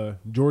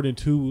Jordan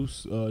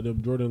 2s,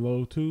 them Jordan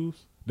Low 2s,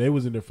 they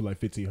was in there for like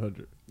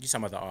 $1,500. You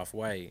talking about the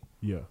Off-White?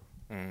 Yeah.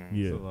 Yeah.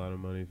 It's a lot of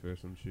money for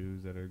some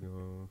shoes that are going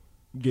to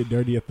get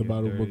dirty at the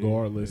bottom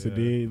regardless. Yeah.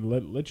 And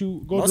then let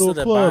you go Most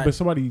to a club and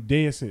somebody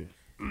dancing.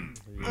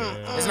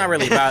 Yeah. It's not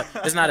really about.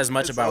 It's not as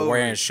much about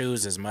wearing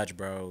shoes as much,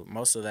 bro.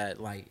 Most of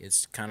that, like,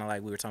 it's kind of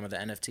like we were talking about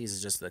the NFTs.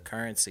 Is just the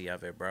currency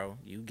of it, bro.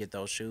 You get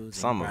those shoes.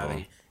 Some of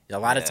them. A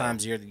lot of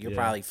times you're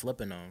probably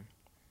flipping them.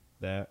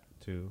 That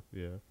too,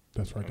 yeah.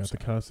 That's where I got the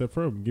concept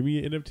from. Give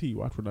me an NFT.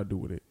 Watch what I do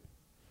with it.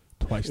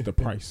 Twice the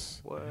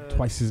price. What?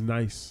 Twice as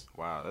nice.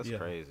 Wow, that's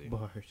crazy.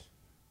 Bars.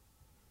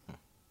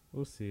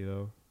 We'll see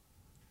though.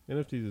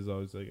 NFTs is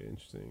always like an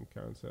interesting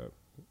concept,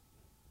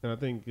 and I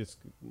think it's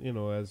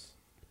as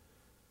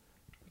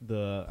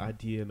the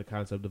idea and the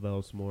concept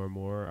develops more and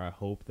more, I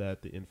hope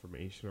that the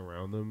information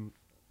around them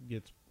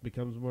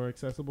becomes more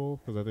accessible,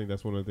 because I think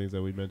that's one of the things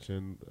that we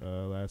mentioned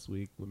last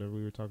week whenever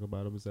we were talking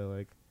about them, is that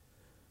like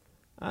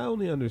I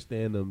only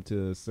understand them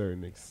to a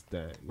certain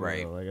extent,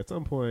 right? Like at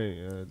some point,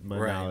 my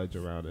knowledge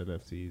around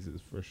NFTs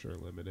is for sure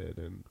limited,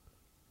 and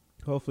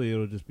hopefully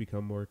it'll just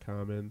become more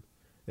common.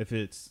 If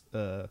it's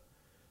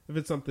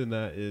something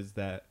that is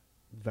that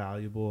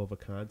valuable of a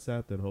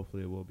concept, then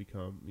hopefully it will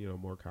become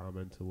more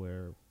common to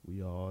where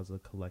we all as a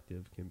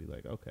collective can be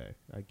like, okay,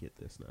 I get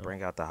this now.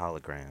 Bring out the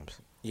holograms.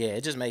 Yeah,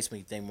 it just makes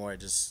me think more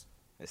it's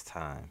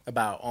time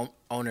about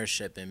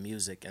ownership in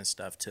music and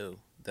stuff too.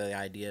 The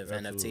idea of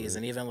NFTs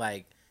and even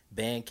like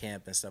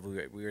Bandcamp and stuff.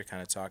 We were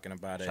kind of talking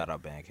about it. Shout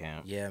out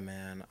Bandcamp. Yeah,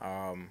 man.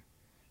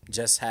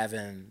 Just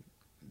having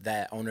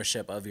that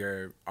ownership of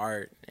your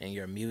art and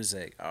your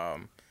music.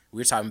 We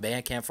were talking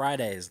Bandcamp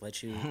Fridays.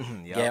 Let you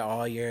get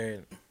all your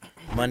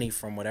money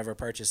from whatever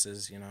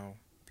purchases,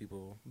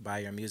 people buy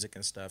your music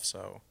and stuff.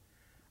 So,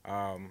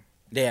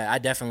 yeah, I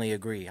definitely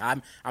agree.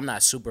 I'm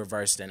not super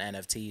versed in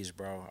NFTs,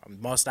 bro.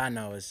 Most I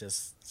know is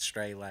just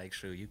straight like,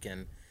 shoot, you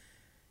can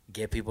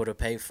get people to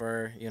pay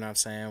for,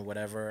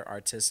 whatever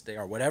artistic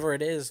or whatever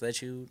it is that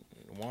you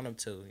want them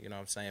to,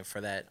 for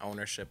that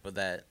ownership of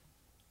that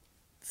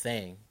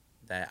thing,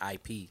 that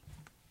IP.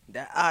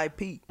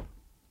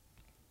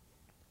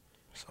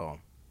 So,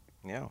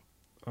 yeah.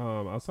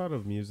 Outside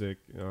of music,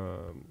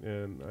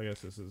 and I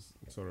guess this is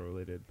sort of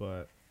related,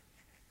 but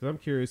 'cause I'm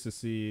curious to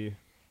see,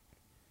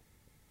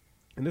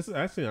 and this is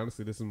actually,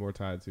 honestly, this is more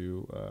tied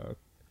to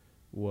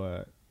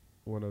what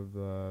one of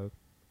the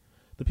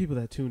people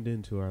that tuned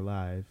into our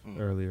live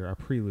earlier, our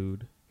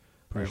prelude,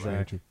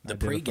 the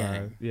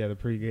pregame. Yeah, the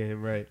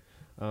pregame, right?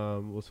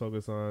 Was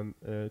focused on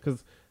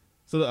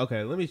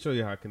okay, let me show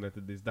you how I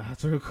connected these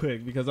dots real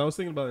quick, because I was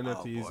thinking about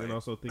NFTs and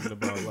also thinking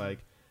about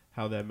like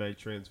how that might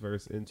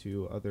transverse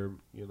into other,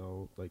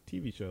 like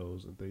TV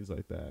shows and things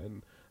like that,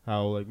 and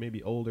how like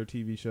maybe older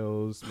TV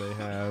shows may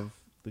have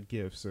the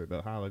GIFs or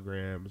the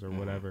holograms or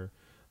whatever.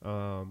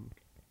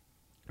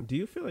 Do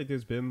you feel like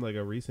there's been like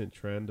a recent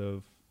trend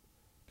of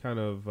kind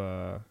of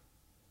I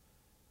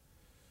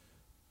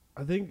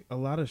think a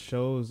lot of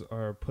shows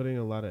are putting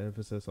a lot of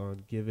emphasis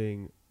on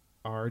giving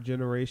our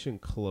generation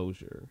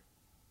closure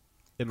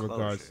in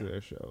regards to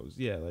their shows.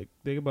 Yeah, like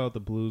think about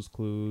the Blue's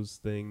Clues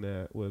thing,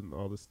 that when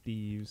all the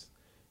Steves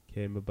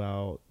came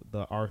about,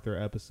 the Arthur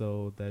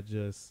episode that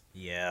just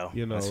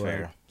that's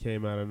fair.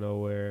 Came out of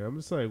nowhere. I'm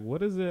just like,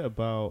 what is it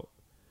about?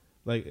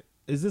 Like,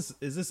 is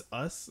this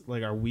us?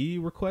 Like, are we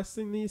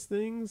requesting these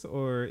things,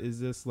 or is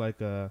this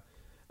like a?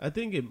 I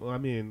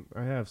mean,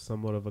 I have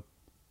somewhat of a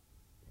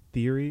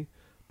theory,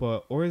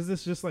 or is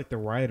this just like the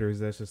writers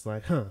that's just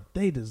like,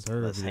 they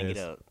deserve Let's this. hang it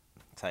up.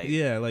 Tight.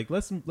 Yeah, like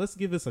let's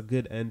give this a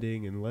good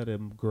ending and let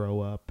him grow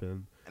up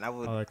and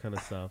all that kind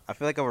of stuff. I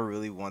feel like I would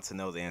really want to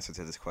know the answer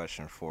to this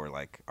question for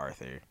like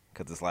Arthur,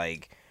 because it's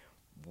like,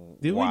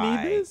 did we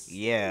need this?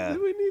 Yeah,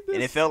 did we need this?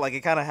 And it felt like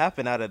it kind of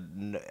happened out of.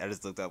 I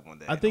just looked up one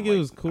day. I think it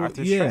was cool.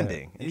 Arthur's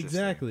trending.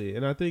 Exactly,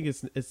 and I think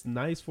it's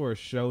nice for a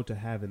show to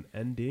have an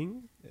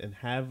ending and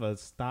have a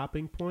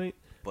stopping point.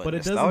 But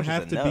it doesn't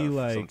have to be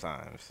like,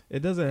 sometimes.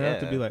 It doesn't have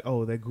to be like,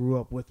 oh, they grew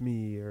up with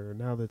me, or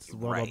now that's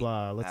blah blah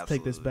blah. Let's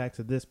take this back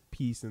to this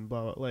piece and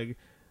blah, blah. Like,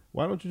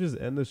 why don't you just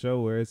end the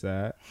show where it's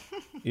at?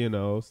 You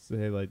know,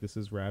 say like this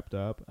is wrapped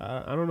up.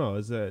 I don't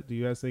know. Do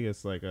you guys think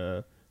it's like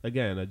a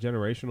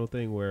generational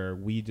thing where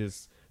we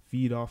just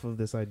feed off of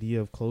this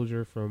idea of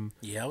closure from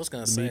Yeah, I was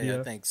gonna the say.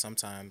 media? I think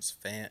sometimes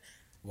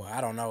Well,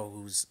 I don't know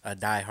who's a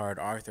diehard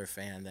Arthur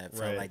fan that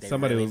felt like they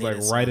somebody really was like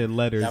needed writing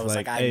letters that was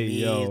like, I "Hey, need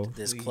yo,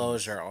 this please."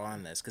 closure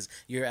on this," because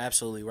you're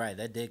absolutely right.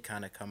 That did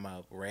kind of come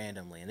up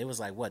randomly, and it was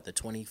like what the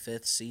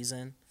 25th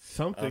season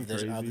something of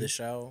crazy." the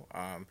show,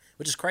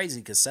 which is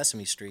crazy because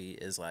Sesame Street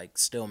is like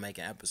still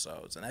making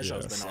episodes, and that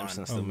show's been Simpsons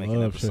on still I making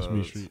love Sesame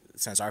episodes. Street.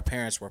 since our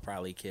parents were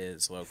probably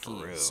kids, low key.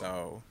 real.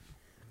 So,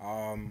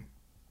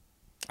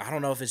 I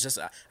don't know if it's just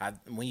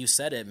when you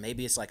said it,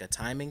 maybe it's like a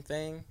timing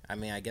thing. I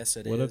mean, I guess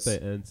it is. What if they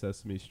end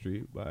Sesame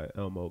Street by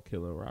Elmo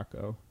killing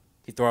Rocco?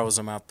 He throws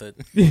him out the.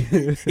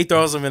 He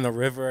throws him in the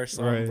river or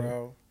something, Right.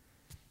 bro.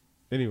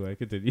 Anyway,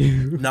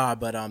 continue. Nah,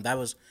 but that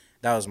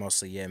was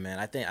mostly man.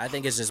 I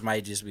think it just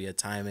might just be a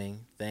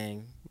timing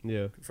thing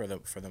Yeah. for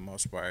the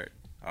most part.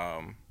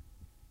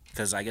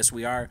 Because I guess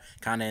we are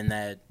kind of in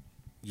that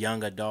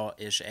young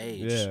adult-ish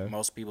age. Yeah.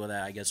 Most people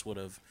that I guess would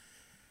have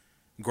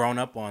grown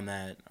up on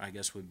that, I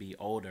guess, would be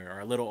older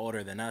or a little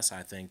older than us,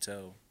 I think,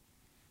 too.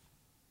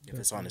 If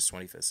it's on its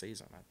 25th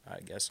season, I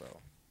guess so.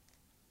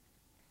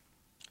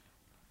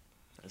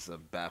 It's a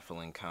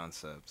baffling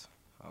concept.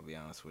 I'll be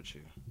honest with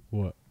you.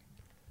 What?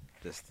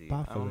 Just I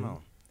Baffling. don't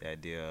know, the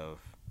idea of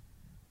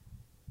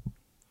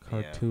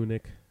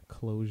Cartoonic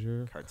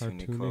closure.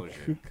 Cartoonic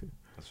closure.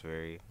 It's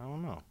very. I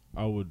don't know.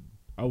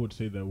 I would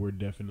say that we're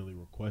definitely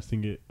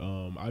requesting it.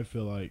 I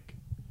feel like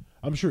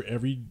I'm sure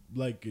every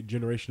like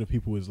generation of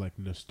people is like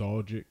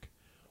nostalgic,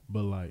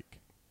 but like,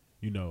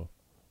 you know,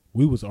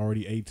 we was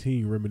already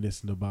 18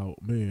 reminiscing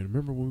about, man,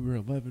 remember when we were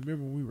 11,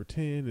 remember when we were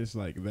 10? It's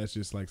like that's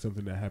just like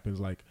something that happens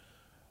like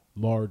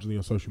largely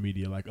on social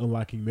media. Like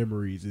unlocking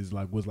memories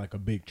was like a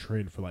big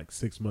trend for like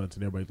 6 months,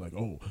 and everybody's like,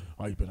 oh,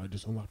 I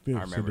just unlocked this.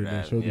 I remember and then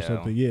that, they showed you yeah.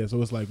 something. Yeah, so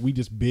it's like we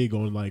just big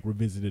on like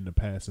revisiting the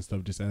past and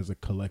stuff just as a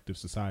collective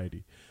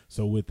society.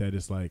 So with that,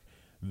 it's like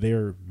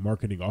they're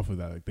marketing off of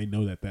that. Like they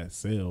know that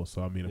sells.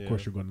 So I mean, of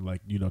course you're going to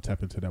like, you know,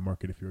 tap into that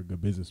market if you're a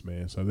good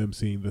businessman. So them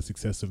seeing the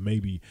success of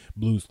maybe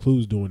Blue's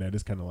Clues doing that,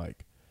 it's kind of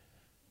like,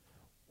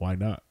 why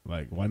not?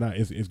 Like, why not?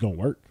 It's going to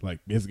work. Like,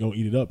 it's going to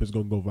eat it up. It's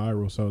going to go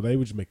viral. So they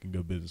were just making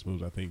good business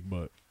moves, I think.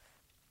 But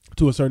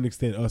to a certain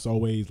extent, us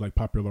always like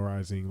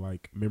popularizing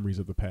like memories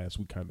of the past,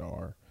 we kind of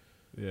are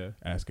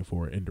asking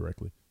for it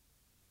indirectly.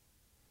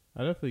 I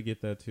definitely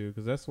get that too,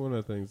 because that's one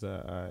of the things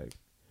that I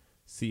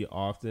see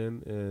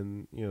often,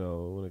 and you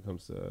know, when it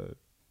comes to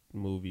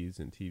movies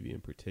and TV in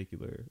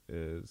particular,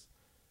 is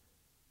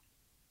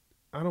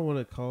I don't want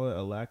to call it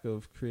a lack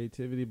of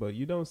creativity, but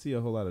you don't see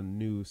a whole lot of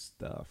new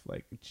stuff,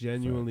 like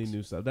genuinely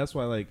new stuff. That's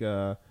why, like, you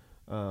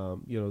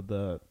know,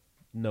 the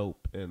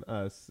Nope and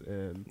Us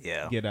and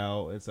Get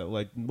Out and stuff,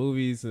 like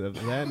movies of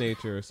that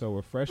nature are so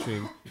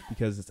refreshing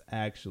because it's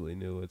actually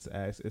new.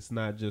 It's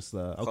not just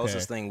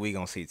Closest thing we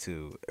gonna see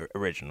to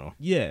original.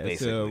 Yeah, basically.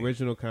 It's an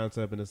original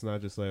concept, and it's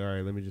not just like, all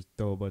right, let me just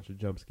throw a bunch of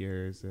jump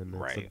scares and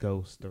it's a Right.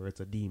 ghost or it's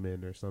a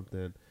demon or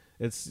something.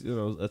 It's, you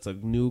know, it's a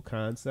new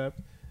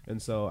concept,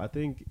 and so I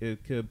think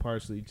it could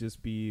partially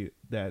just be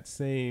that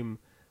same,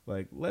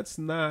 like, let's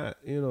not,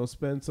 you know,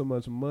 spend so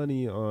much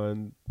money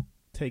on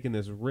taking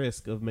this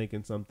risk of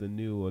making something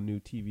new, a new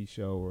TV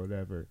show or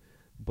whatever.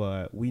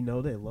 But we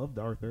know they loved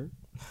Arthur.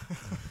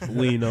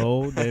 We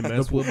know they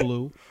messed with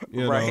Blue.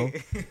 You know,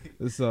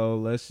 so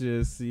let's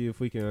just see if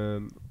we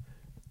can,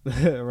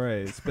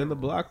 right, spin the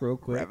block real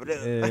quick, Wrap it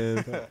up.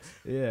 and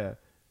yeah,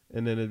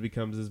 and then it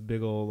becomes this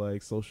big old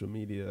like social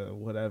media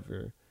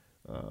whatever.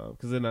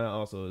 Because then that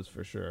also is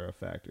for sure a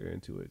factor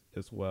into it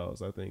as well.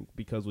 So I think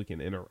because we can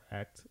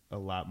interact a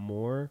lot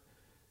more.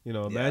 You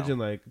know, imagine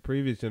like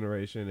previous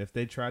generation, if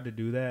they tried to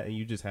do that and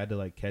you just had to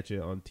like catch it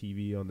on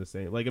TV on the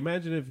same, like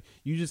imagine if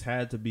you just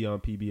had to be on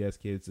PBS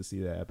Kids to see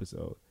that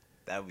episode.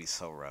 That would be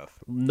so rough.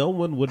 No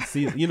one would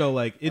see, you know,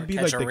 like it'd be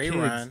like a the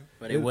rerun, kids,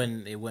 but it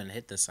wouldn't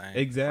hit the same.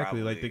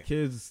 exactly, Probably. like the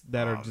kids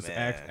that are just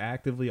man.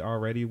 actively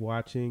already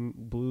watching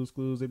Blue's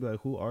Clues. They'd be like,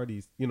 who are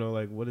these? You know,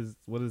 like what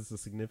is the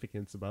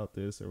significance about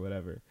this or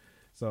whatever.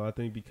 So I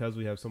think because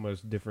we have so much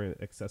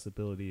different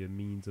accessibility and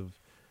means of,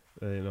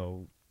 you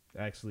know,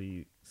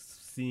 actually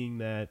seeing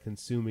that,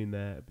 consuming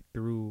that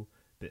through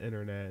the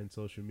internet and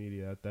social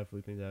media, I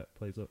definitely think that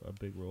plays a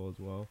big role as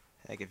well.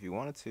 Heck, if you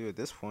wanted to, at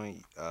this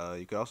point,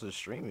 you could also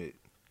stream it,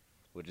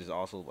 which is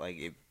also like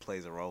it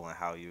plays a role in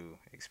how you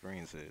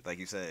experience it. Like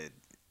you said,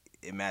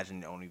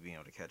 imagine only being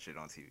able to catch it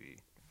on TV.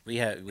 We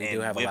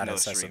do have a with lot no of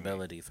streaming.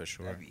 accessibility for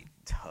sure. That'd be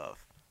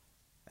tough.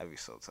 That'd be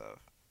so tough.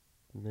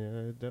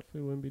 Yeah, it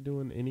definitely wouldn't be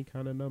doing any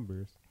kind of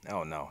numbers.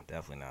 Oh no,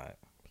 definitely not.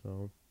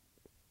 So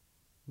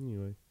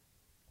anyway,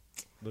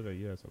 look at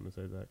you had something to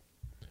say, Zach.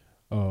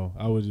 Oh,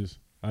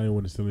 I didn't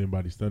want to steal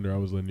anybody's thunder. I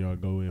was letting y'all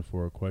go in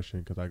for a question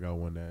because I got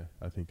one that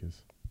I think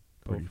is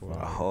pretty for it.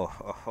 fire.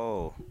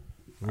 All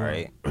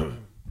right.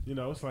 You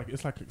know, it's kind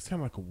of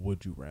like a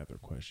would you rather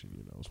question.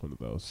 You know, it's one of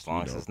those. As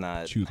long you as know, it's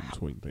not choosing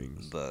between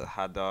things. the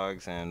hot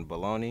dogs and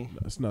bologna. No,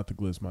 it's not the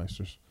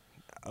Glizzmeisters.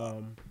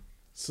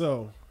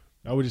 So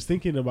I was just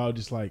thinking about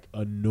just like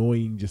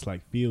annoying, just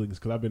like feelings,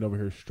 because I've been over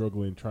here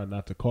struggling, trying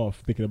not to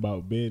cough, thinking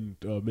about Ben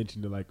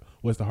mentioning like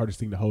what's the hardest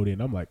thing to hold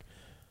in. I'm like,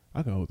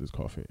 I can hold this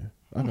cough in.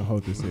 I can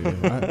hold this in.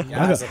 Your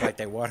eyes look like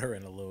they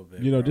watering a little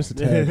bit. You know, bro. just a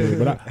tad bit,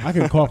 but I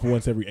can cough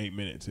once every 8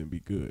 minutes and be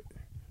good.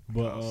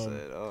 But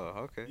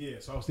okay. yeah,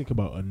 so I was thinking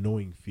about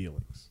annoying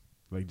feelings,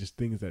 like just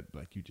things that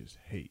like you just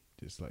hate,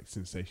 just like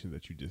sensations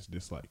that you just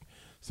dislike.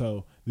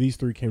 So these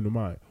three came to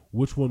mind.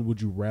 Which one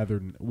would you rather?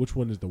 Which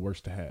one is the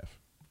worst to have?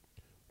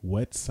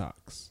 Wet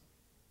socks,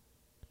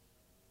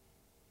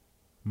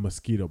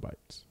 mosquito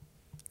bites,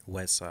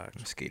 Wet socks.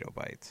 Mosquito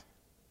bites.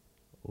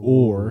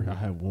 or I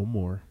have one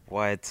more.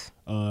 What?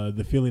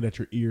 The feeling that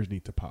your ears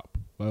need to pop.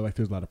 Like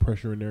there's a lot of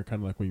pressure in there,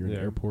 kind of like when you're in the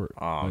Yeah. airport.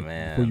 Oh, like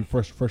man. Before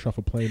you fresh off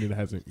a plane and it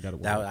hasn't got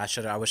it.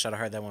 I wish I'd have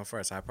heard that one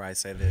first. I'd probably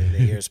say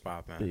the ears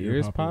popping. The Ear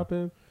ears popping.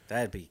 popping.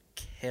 That'd be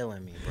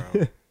killing me,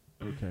 bro.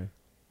 Okay,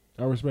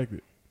 I respect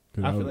it.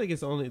 'Cause I feel like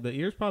it's only the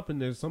ears popping.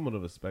 There's somewhat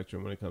of a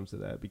spectrum when it comes to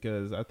that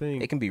because I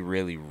think It can be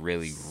really,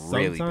 really,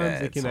 really sometimes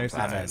bad. it can actually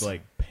sometimes. be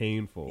like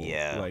painful.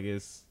 Yeah. like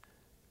it's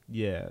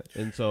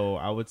and so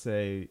I would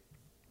say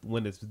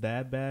when it's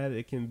that bad,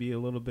 it can be a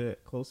little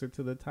bit closer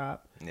to the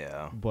top.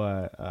 Yeah.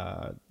 But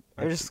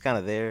They're just kind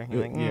of there.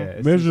 You're like, yeah,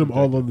 it's measure just them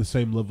all subjective. on the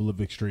same level of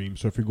extreme.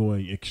 So if you're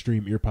going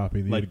extreme ear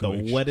popping, then Like you have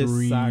to the go wettest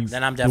extreme- socks.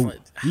 Then I'm definitely.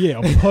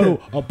 Yeah,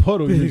 a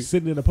puddle. You're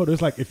sitting in a puddle.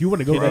 It's like if you want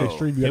to go that Bro,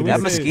 extreme, you can gotta we go that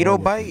say- extreme. mosquito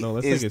bite No,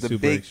 let's is take it the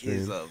super big extreme.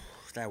 is a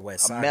That wet A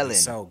sock melon.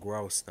 is so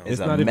gross though.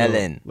 It's a not even-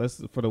 melon.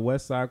 Let's for the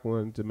wet sock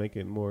one to make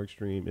it more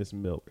extreme. It's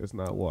milk. It's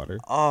not water.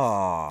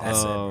 oh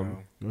That's Um,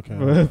 it,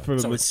 Okay. For the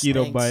So it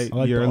mosquito stinks? bite, I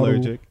like you're the auto-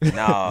 allergic.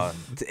 no.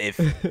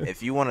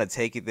 If you want to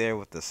take it there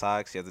with the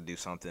socks, you have to do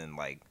something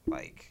like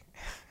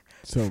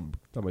So Talking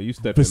about you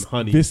step in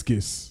honey,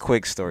 viscous.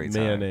 quick story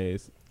time.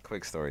 mayonnaise.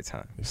 Quick story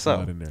time. It's a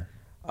lot So in there.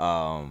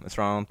 it's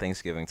around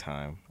Thanksgiving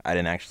time. I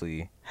didn't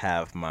actually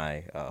have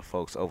my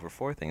folks over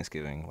for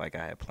Thanksgiving like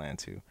I had planned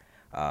to.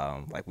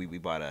 Like we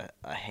bought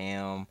a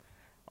ham,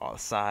 all the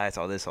sides,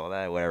 all this, all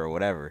that,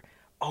 whatever.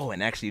 Oh,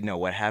 and actually, no,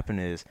 what happened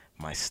is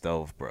my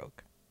stove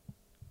broke.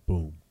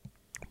 Boom.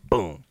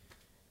 Boom.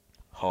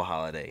 Whole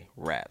holiday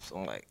wraps.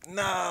 I'm like,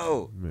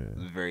 no. Man. I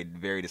was very,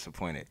 very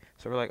disappointed.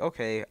 So we're like,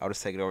 okay, I'll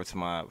just take it over to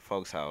my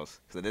folks' house.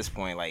 Because at this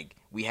point, like,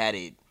 we had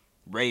it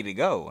ready to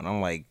go. And I'm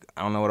like,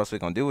 I don't know what else we're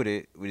going to do with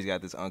it. We just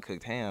got this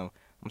uncooked ham. I'm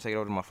going to take it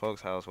over to my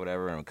folks' house,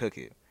 whatever, and cook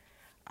it.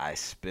 I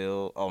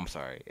spill. Oh, I'm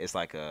sorry. It's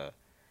like a.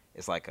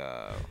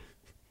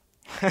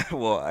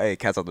 Well, hey,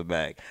 cat's out the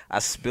bag. I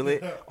spill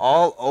it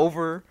all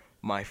over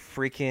my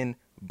freaking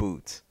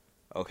boots.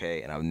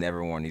 Okay, and I've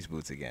never worn these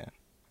boots again.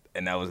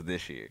 And that was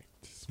this year.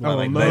 Smell Oh,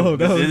 like, no,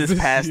 that was this this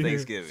past year.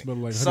 Thanksgiving. Smell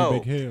like honey So,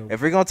 baked ham.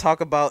 if we're gonna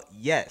talk about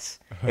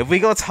if we're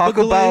gonna talk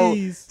The about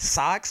glaze.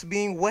 socks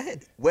being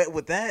wet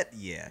with that,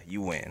 yeah,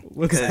 you win.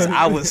 What's Because that?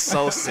 I was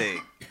so sick.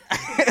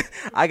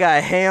 I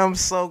got ham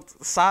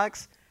soaked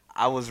socks.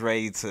 I was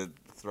ready to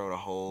throw the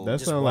whole. That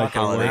Just sounds like the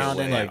walking worst around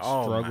in like it.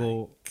 Oh, my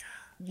struggle.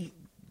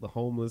 The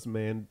homeless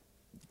man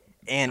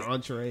and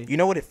entree. you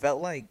know what it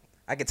felt like?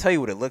 I can tell you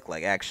what it looked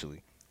like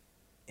actually.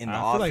 In the I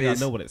office, feel like I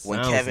know what it when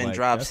sounds Kevin like.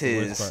 drops That's the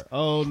worst his, part.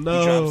 Oh he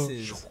no! drops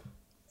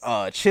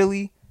his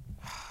chili.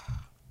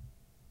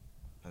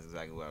 That's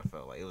exactly what I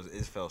felt like.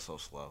 It felt so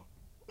slow.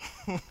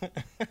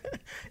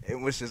 It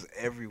was just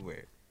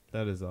everywhere.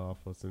 That is an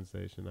awful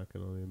sensation. I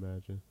can only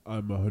imagine.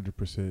 I'm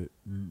 100%.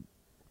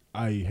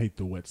 I hate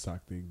the wet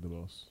sock thing the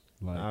most.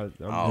 Like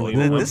Oh,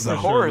 leaning- this is a I'm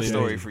horror leaning-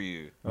 story for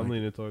you. I'm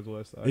leaning towards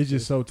West Side. it's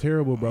just so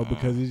terrible, bro.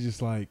 Because it's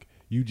just like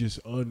you just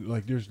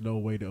like there's no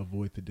way to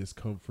avoid the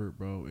discomfort,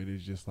 bro. It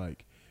is just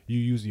like you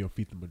using your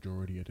feet the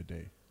majority of the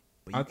day.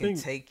 But you I can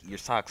think- take your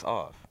socks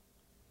off.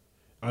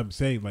 I'm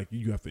saying like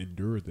you have to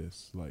endure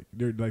this. Like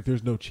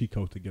there's no cheat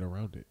code to get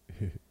around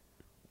it.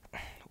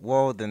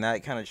 Well, then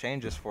that kind of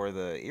changes for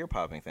the ear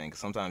popping thing. 'Cause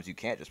sometimes you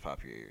can't just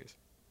pop your ears.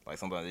 Like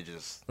sometimes it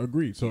just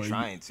Agreed. So you're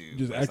trying to,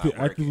 just but it's not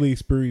working. actively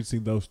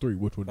experiencing those three.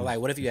 Which one? But is like,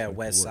 what if you just, had like,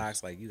 wet the worst?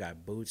 socks? Like you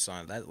got boots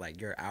on. That like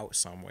you're out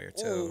somewhere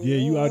too. Yeah,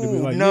 you out to be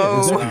like No. yeah,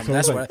 That's, exactly. what I'm, So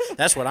that's it's like, what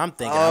that's what I'm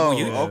thinking. Oh,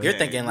 You're okay.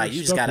 thinking like You're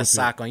you just stuck got a with it.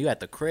 sock on. You at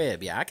the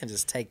crib. Yeah, I can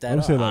just take that I'm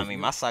off. saying, I mean,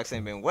 my socks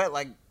ain't been wet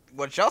like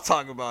what y'all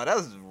talking about.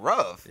 That's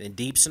rough. In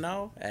deep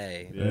snow,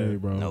 hey, hey,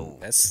 bro. No,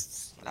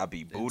 that's I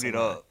be booted a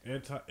lot. up.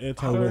 Anti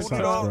Turn wet it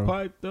socks, all bro.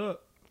 piped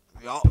up.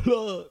 Y'all,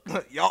 Plug.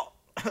 y'all.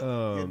 You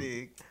Um,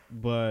 dig?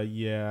 but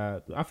yeah,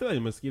 I feel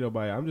like mosquito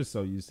bite. I'm just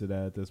so used to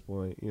that at this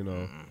point. You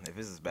know, If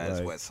it's as bad as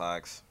Like- wet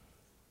socks,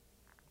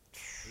 I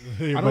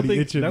don't Everybody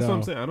think itching that's what I'm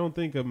now. saying. I don't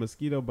think a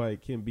mosquito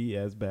bite can be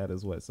as bad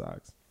as wet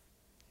socks.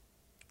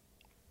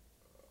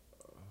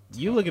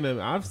 You looking at?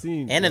 I've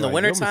seen. and in the like,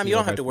 wintertime, you your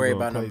don't have mosquito to bites worry be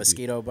going about no crazy.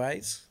 mosquito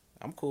bites.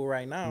 I'm cool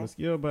right now.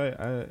 Mosquito bite.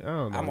 I don't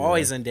know. I'm man.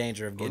 always in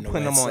danger of we're getting a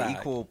putting wet them on sock.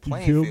 equal feel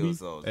playing me? fields.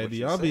 Though. is Hey, what do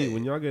you y'all be said.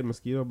 when y'all get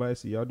mosquito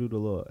bites? Do y'all do the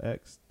little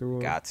X through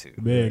them? Got to.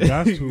 Man,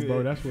 got to,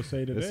 bro. That's what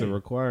say today. It's a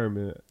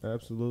requirement.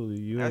 Absolutely.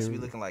 You Has to ain't-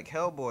 be looking like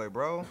Hellboy,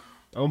 bro.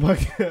 Oh my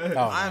god.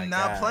 Oh I'm my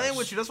not gosh. playing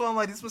with you. That's why I'm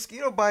like, these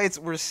mosquito bites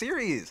were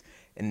serious.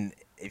 And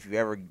if you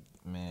ever,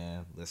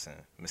 man, listen,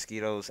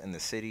 mosquitoes in the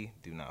city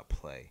do not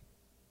play.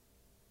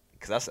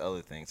 because that's the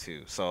other thing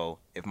too. So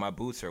if my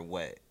boots are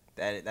wet,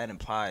 that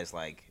implies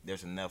like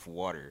there's enough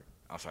water.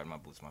 I'm sorry, my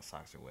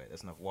socks are wet.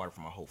 There's enough water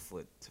for my whole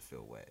foot to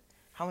feel wet.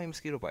 How many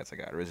mosquito bites I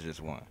got, or is it just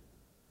one?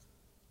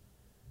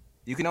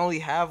 You can only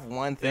have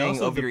one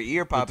thing of your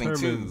ear popping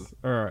too.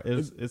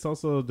 It's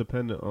also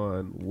dependent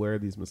on where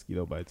these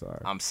mosquito bites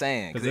are. I'm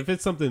saying because if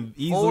it's something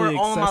easily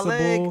accessible, on my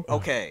leg,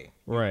 okay,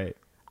 right.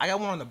 I got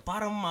one on the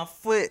bottom of my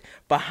foot,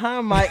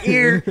 behind my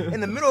ear,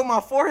 in the middle of my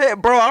forehead,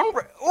 bro.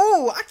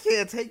 I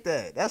can't take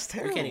that. That's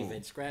terrible. You can't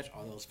even scratch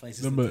all those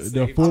places.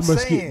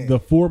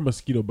 The four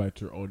mosquito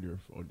bites are on your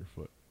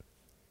foot.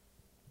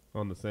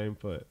 On the same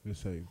foot. The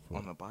same foot.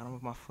 On the bottom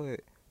of my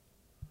foot.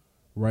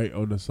 Right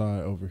on the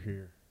side over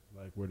here.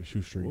 Like where the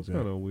shoestrings at.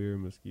 What kind of weird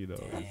mosquito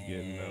is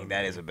getting out?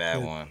 That is a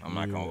bad one. I'm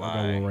not going to lie.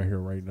 I got one right here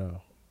right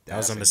now. That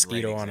was a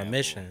mosquito on a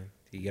mission.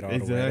 You get all the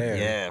way there.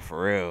 Yeah,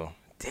 for real.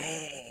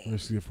 Dang.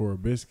 Let's get for a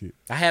biscuit.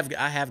 I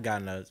have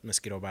gotten a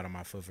mosquito bite on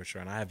my foot for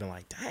sure, and I have been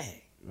like,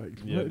 dang. Like,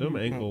 yeah, them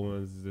ankle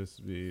ones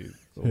just be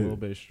a little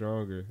bit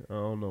stronger. I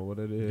don't know what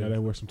it is. You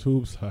gotta wear some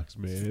tube socks,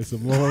 man. It's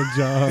some long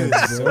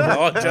johns, bro.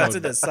 Long johns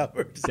in the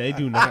suburbs. They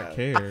do not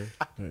care.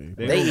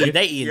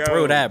 They eat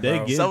through that, bro. They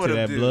get into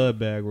that blood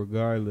bag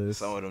regardless.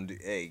 Some of them do.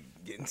 Hey,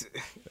 get into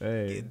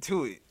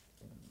it.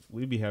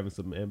 We be having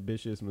some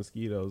ambitious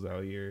mosquitoes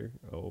out here.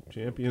 Oh,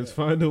 champions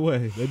find a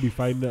way. They be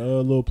fighting the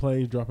little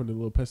planes, dropping the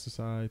little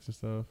pesticides and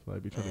stuff.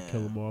 Like, be trying to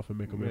kill them off and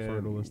make them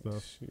infertile and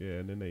stuff. Yeah,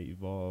 and then they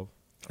evolve.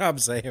 I'm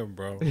saying,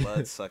 bro.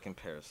 Blood-sucking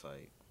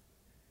parasite.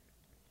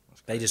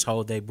 They just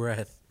hold their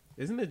breath.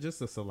 Isn't it just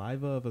the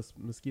saliva of a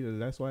mosquito?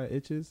 That's why it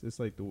itches? It's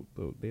like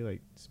they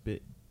like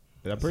spit.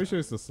 And I'm pretty sure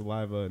it's the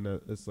saliva, and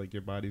it's like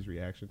your body's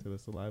reaction to the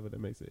saliva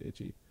that makes it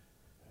itchy.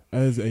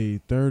 As a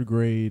third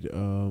grade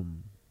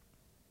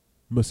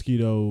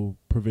mosquito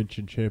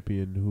prevention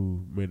champion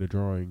who made a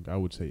drawing, I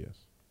would say yes.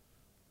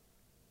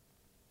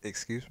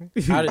 Excuse me?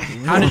 How did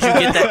you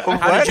get that?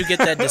 How did you get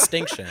that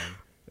distinction?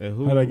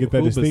 And how did I get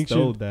that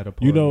distinction? That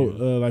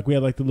upon like we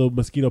had like the little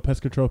mosquito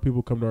pest control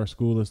people come to our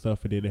school and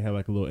stuff, and then they had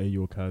like a little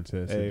annual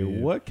contest. Hey,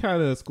 what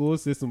kind of school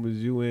system was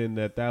you in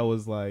that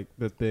was like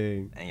the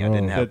thing? And y'all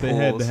didn't have that pools?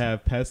 They had to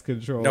have pest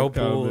control. No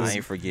pools. I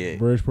ain't forget.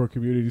 Bridgeport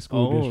Community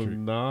School District.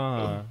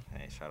 Nah.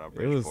 Hey, shout out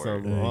It was Bridgeport.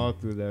 something all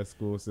through that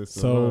school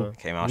system. So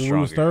came out when stronger.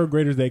 we was third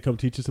graders, they come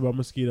teach us about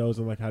mosquitoes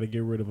and like how to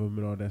get rid of them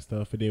and all that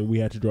stuff. And then we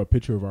had to draw a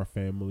picture of our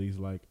families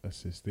like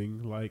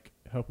assisting, like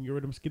helping get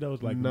rid of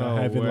mosquitoes, like not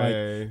having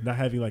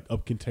like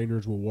up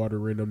containers with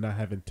water in them, not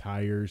having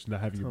tires,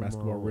 not having your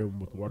basketball rim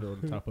with water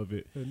on the top of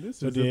it. And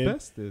this is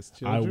asbestos,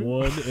 children. I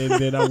won, and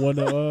then I won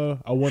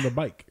a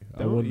bike.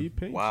 Don't eat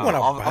pink. Wow,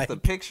 off the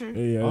picture?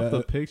 Yeah, off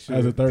the picture.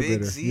 As a third Big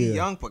grader. Z,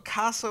 Young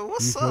Picasso,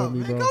 what's up,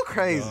 man? Bro? Go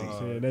crazy.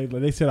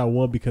 They said I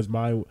won because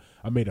I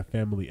made a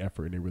family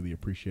effort, and they really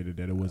appreciated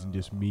that it wasn't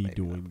just me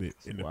doing it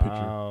in the picture.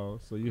 Wow,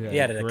 so you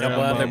had a couple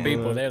other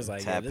people. They was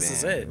like, yeah, this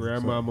is it.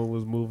 Grandmama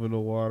was moving the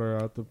water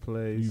out the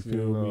place. You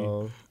feel me?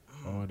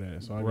 All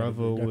that. So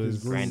Brother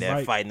was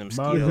granddad fighting them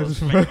mosquitoes,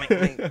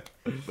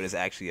 but it's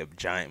actually a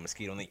giant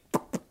mosquito and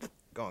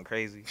going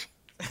crazy.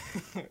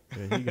 Yeah,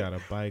 he got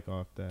a bike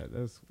off that.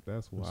 That's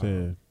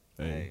wild.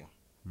 Hey,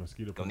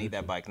 mosquito. Go need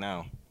that bike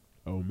now.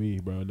 Oh me,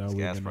 bro. Now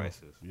gas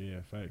prices. Yeah,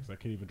 facts. I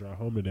can't even drive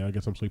home today. I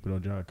guess I'm sleeping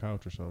on John's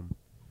couch or something.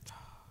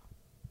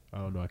 I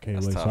don't know. I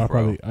can't wait. Tough,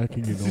 so I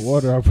can get no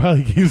water. I'll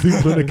probably keep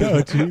sleeping on the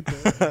couch.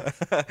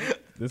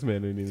 This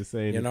man didn't even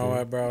say anything. You know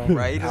what, bro?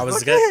 Right? I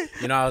was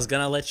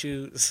gonna let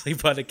you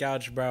sleep on the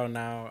couch, bro.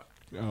 Now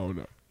I don't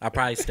know. I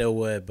probably still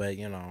would, but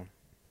I'm gonna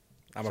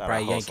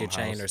probably yank your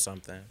chain or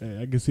something.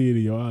 Hey, I can see it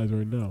in your eyes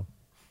right now.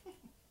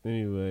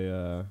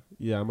 Anyway,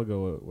 yeah, I'm gonna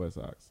go with Wet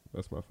Sox.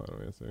 That's my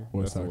final answer.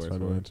 Wet Sox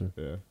final answer.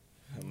 Yeah.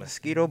 A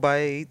mosquito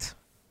bite.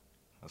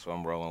 That's what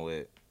I'm rolling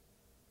with.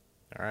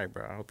 All right,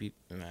 bro. I hope you,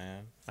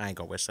 man. I ain't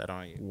gonna wish that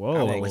on you. Whoa.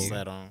 I won't wish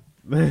that on.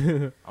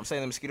 I'm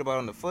saying the mosquito bite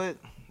on the foot.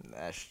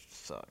 That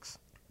sucks.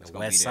 It's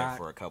gonna be there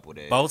for a couple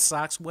days. Both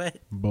socks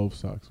wet. Both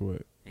socks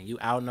wet. And you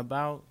out and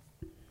about.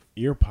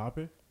 Ear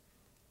popping.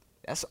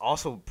 That's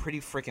also pretty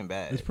freaking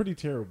bad. It's pretty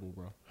terrible,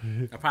 bro.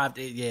 Ear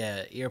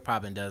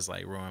popping does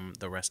like ruin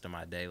the rest of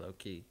my day, low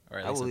key. Or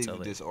at I least will leave until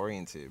you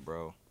disoriented,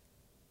 bro.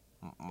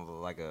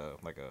 Like a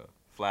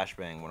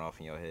flashbang went off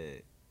in your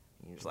head.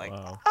 You're just like,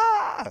 wow.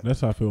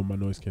 That's how I feel when my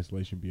noise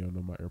cancellation be on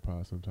my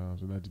AirPods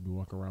sometimes, and I just be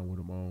walking around with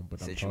them on. But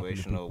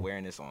situational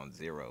awareness on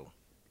 0.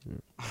 Yeah.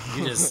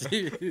 You just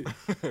and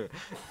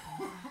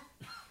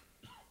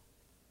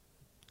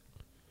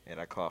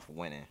I cough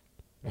winning.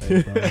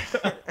 Hey,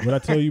 what I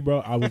tell you, bro,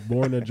 I was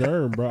born a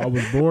germ, bro. I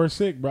was born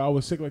sick, bro. I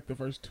was sick like the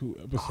first 2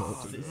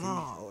 episodes.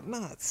 No,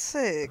 not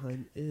sick.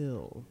 I'm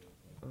ill.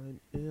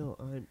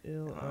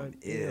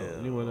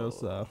 Anyone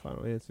else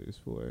final answers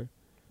for?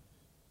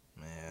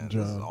 Man,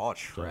 this is all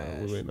trash.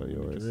 We're waiting on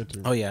yours.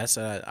 Oh yeah, I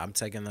said I'm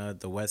taking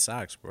the Wet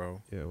Sox,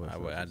 bro. Yeah,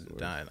 I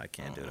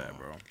can't do that,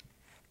 bro.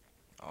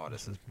 Oh,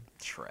 this is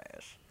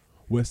trash.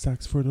 Wet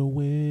Sox for the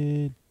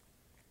win.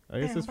 I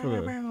guess it's for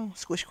the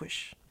squish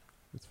squish.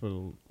 It's for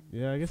the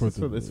I guess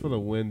it's for the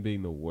win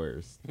being the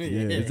worst. Yeah.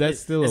 Is that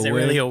still is a it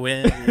win? really a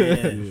win?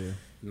 Yeah. Yeah.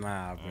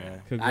 Nah,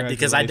 bro.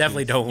 Because I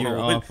definitely don't want to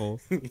You're win. awful.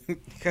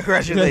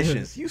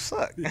 Congratulations, you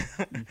suck.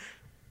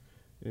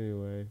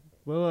 Anyway,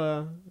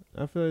 well,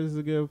 I feel like this is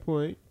a good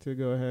point to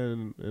go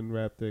ahead and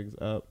wrap things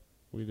up.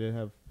 We did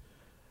have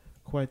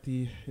quite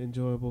the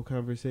enjoyable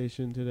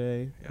conversation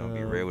today. I'll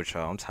be real with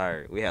y'all. I'm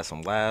tired. We had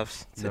some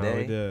laughs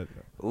today. No,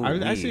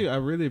 we did. I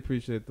really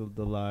appreciate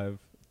the live,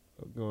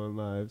 going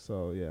live.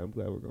 So yeah, I'm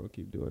glad we're gonna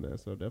keep doing that.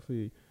 So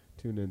definitely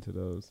tune into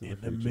those in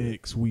the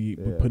mix. We're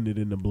putting it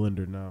in the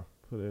blender now.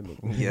 Put it in the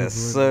yes,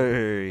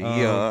 sir.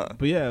 Yeah.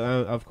 But yeah,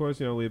 of course,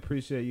 we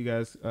appreciate you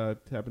guys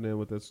tapping in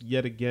with us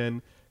yet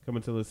again,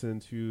 coming to listen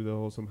to the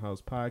Wholesome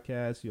House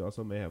podcast. You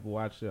also may have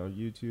watched it on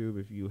YouTube.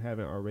 If you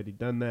haven't already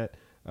done that,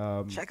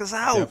 check us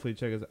out. Definitely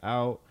check us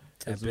out.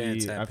 I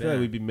feel like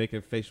we'd be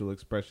making facial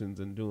expressions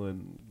and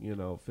doing,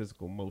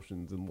 physical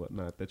motions and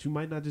whatnot that you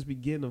might not just be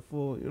getting the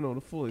full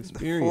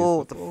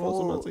experience, the full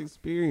Wholesome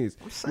experience.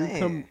 I'm saying.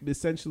 You come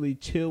essentially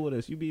chill with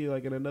us. You be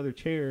like in another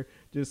chair,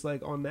 just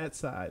like on that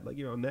side, like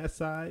on that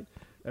side.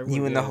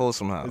 You in the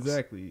Wholesome House.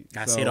 Exactly.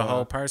 I see the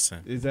whole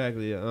person.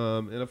 Exactly.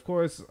 And of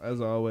course, as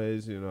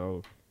always,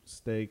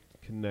 stay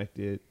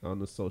connected on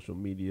the social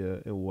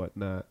media and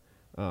whatnot.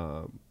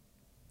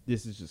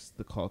 This is just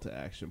the call to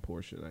action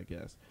portion, I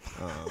guess.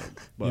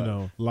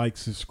 But like,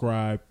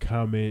 subscribe,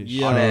 comment,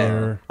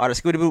 share. All the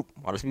scooty boop.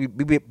 All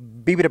the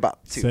beep it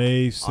about.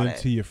 Save, send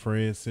to your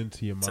friends, send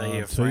to your mom. Tell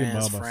your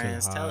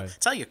friends.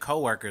 Tell your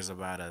coworkers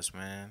about us,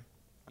 man.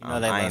 You know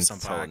they love some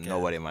podcasts. I ain't told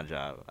nobody at my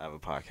job I have a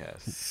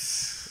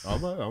podcast.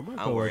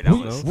 I'm worried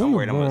I'm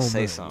going to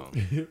say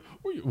something.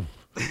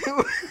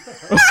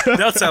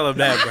 Don't tell them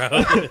that,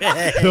 bro.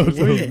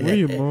 Where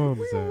your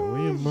mom's at?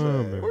 Where your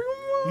mom at?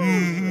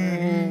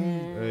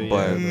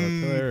 But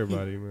tell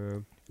everybody,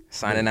 man.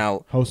 Signing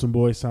out. Wholesome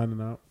Boy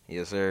signing out.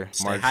 Yes, sir.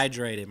 Stay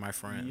hydrated, my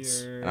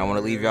friends. And I want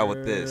to leave y'all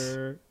with this.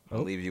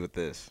 I'll leave you with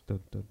this.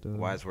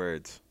 Wise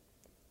words.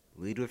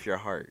 Lead with your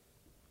heart.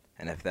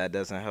 And if that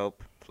doesn't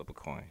help, flip a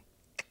coin.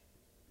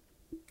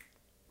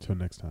 Till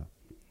next time.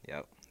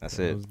 Yep. That's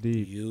it. Was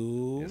deep.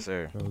 Yes,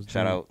 sir.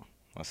 Shout out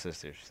my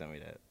sister. She sent me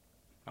that.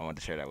 I wanted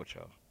to share that with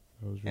y'all.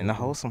 In the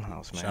Wholesome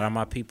House, man. Shout out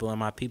my people and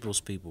my people's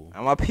people.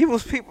 And my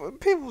people's people.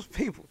 People's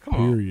people. Come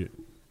on. Period.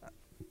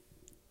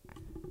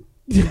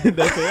 That's it.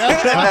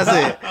 That's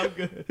it. I'm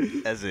good.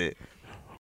 That's it.